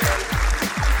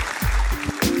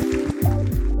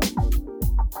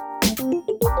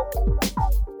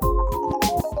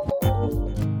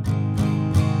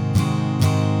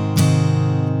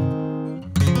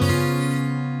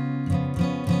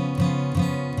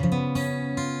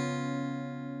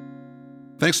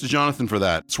 Thanks to Jonathan for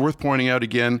that. It's worth pointing out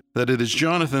again that it is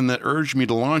Jonathan that urged me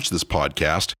to launch this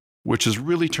podcast, which has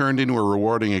really turned into a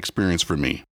rewarding experience for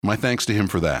me. My thanks to him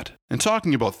for that. And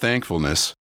talking about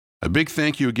thankfulness, a big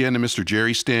thank you again to Mr.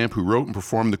 Jerry Stamp, who wrote and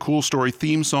performed the Cool Story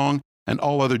theme song and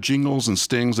all other jingles and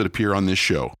stings that appear on this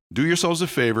show. Do yourselves a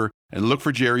favor and look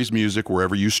for Jerry's music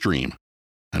wherever you stream.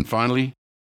 And finally,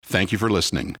 thank you for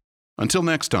listening. Until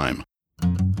next time.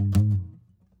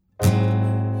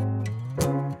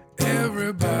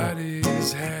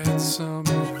 Everybody's had some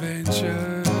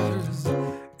adventures.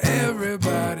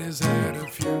 Everybody's had a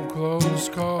few close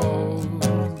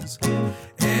calls.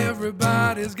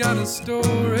 Everybody's got a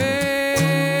story.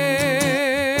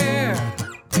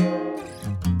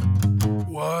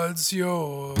 What's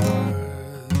yours?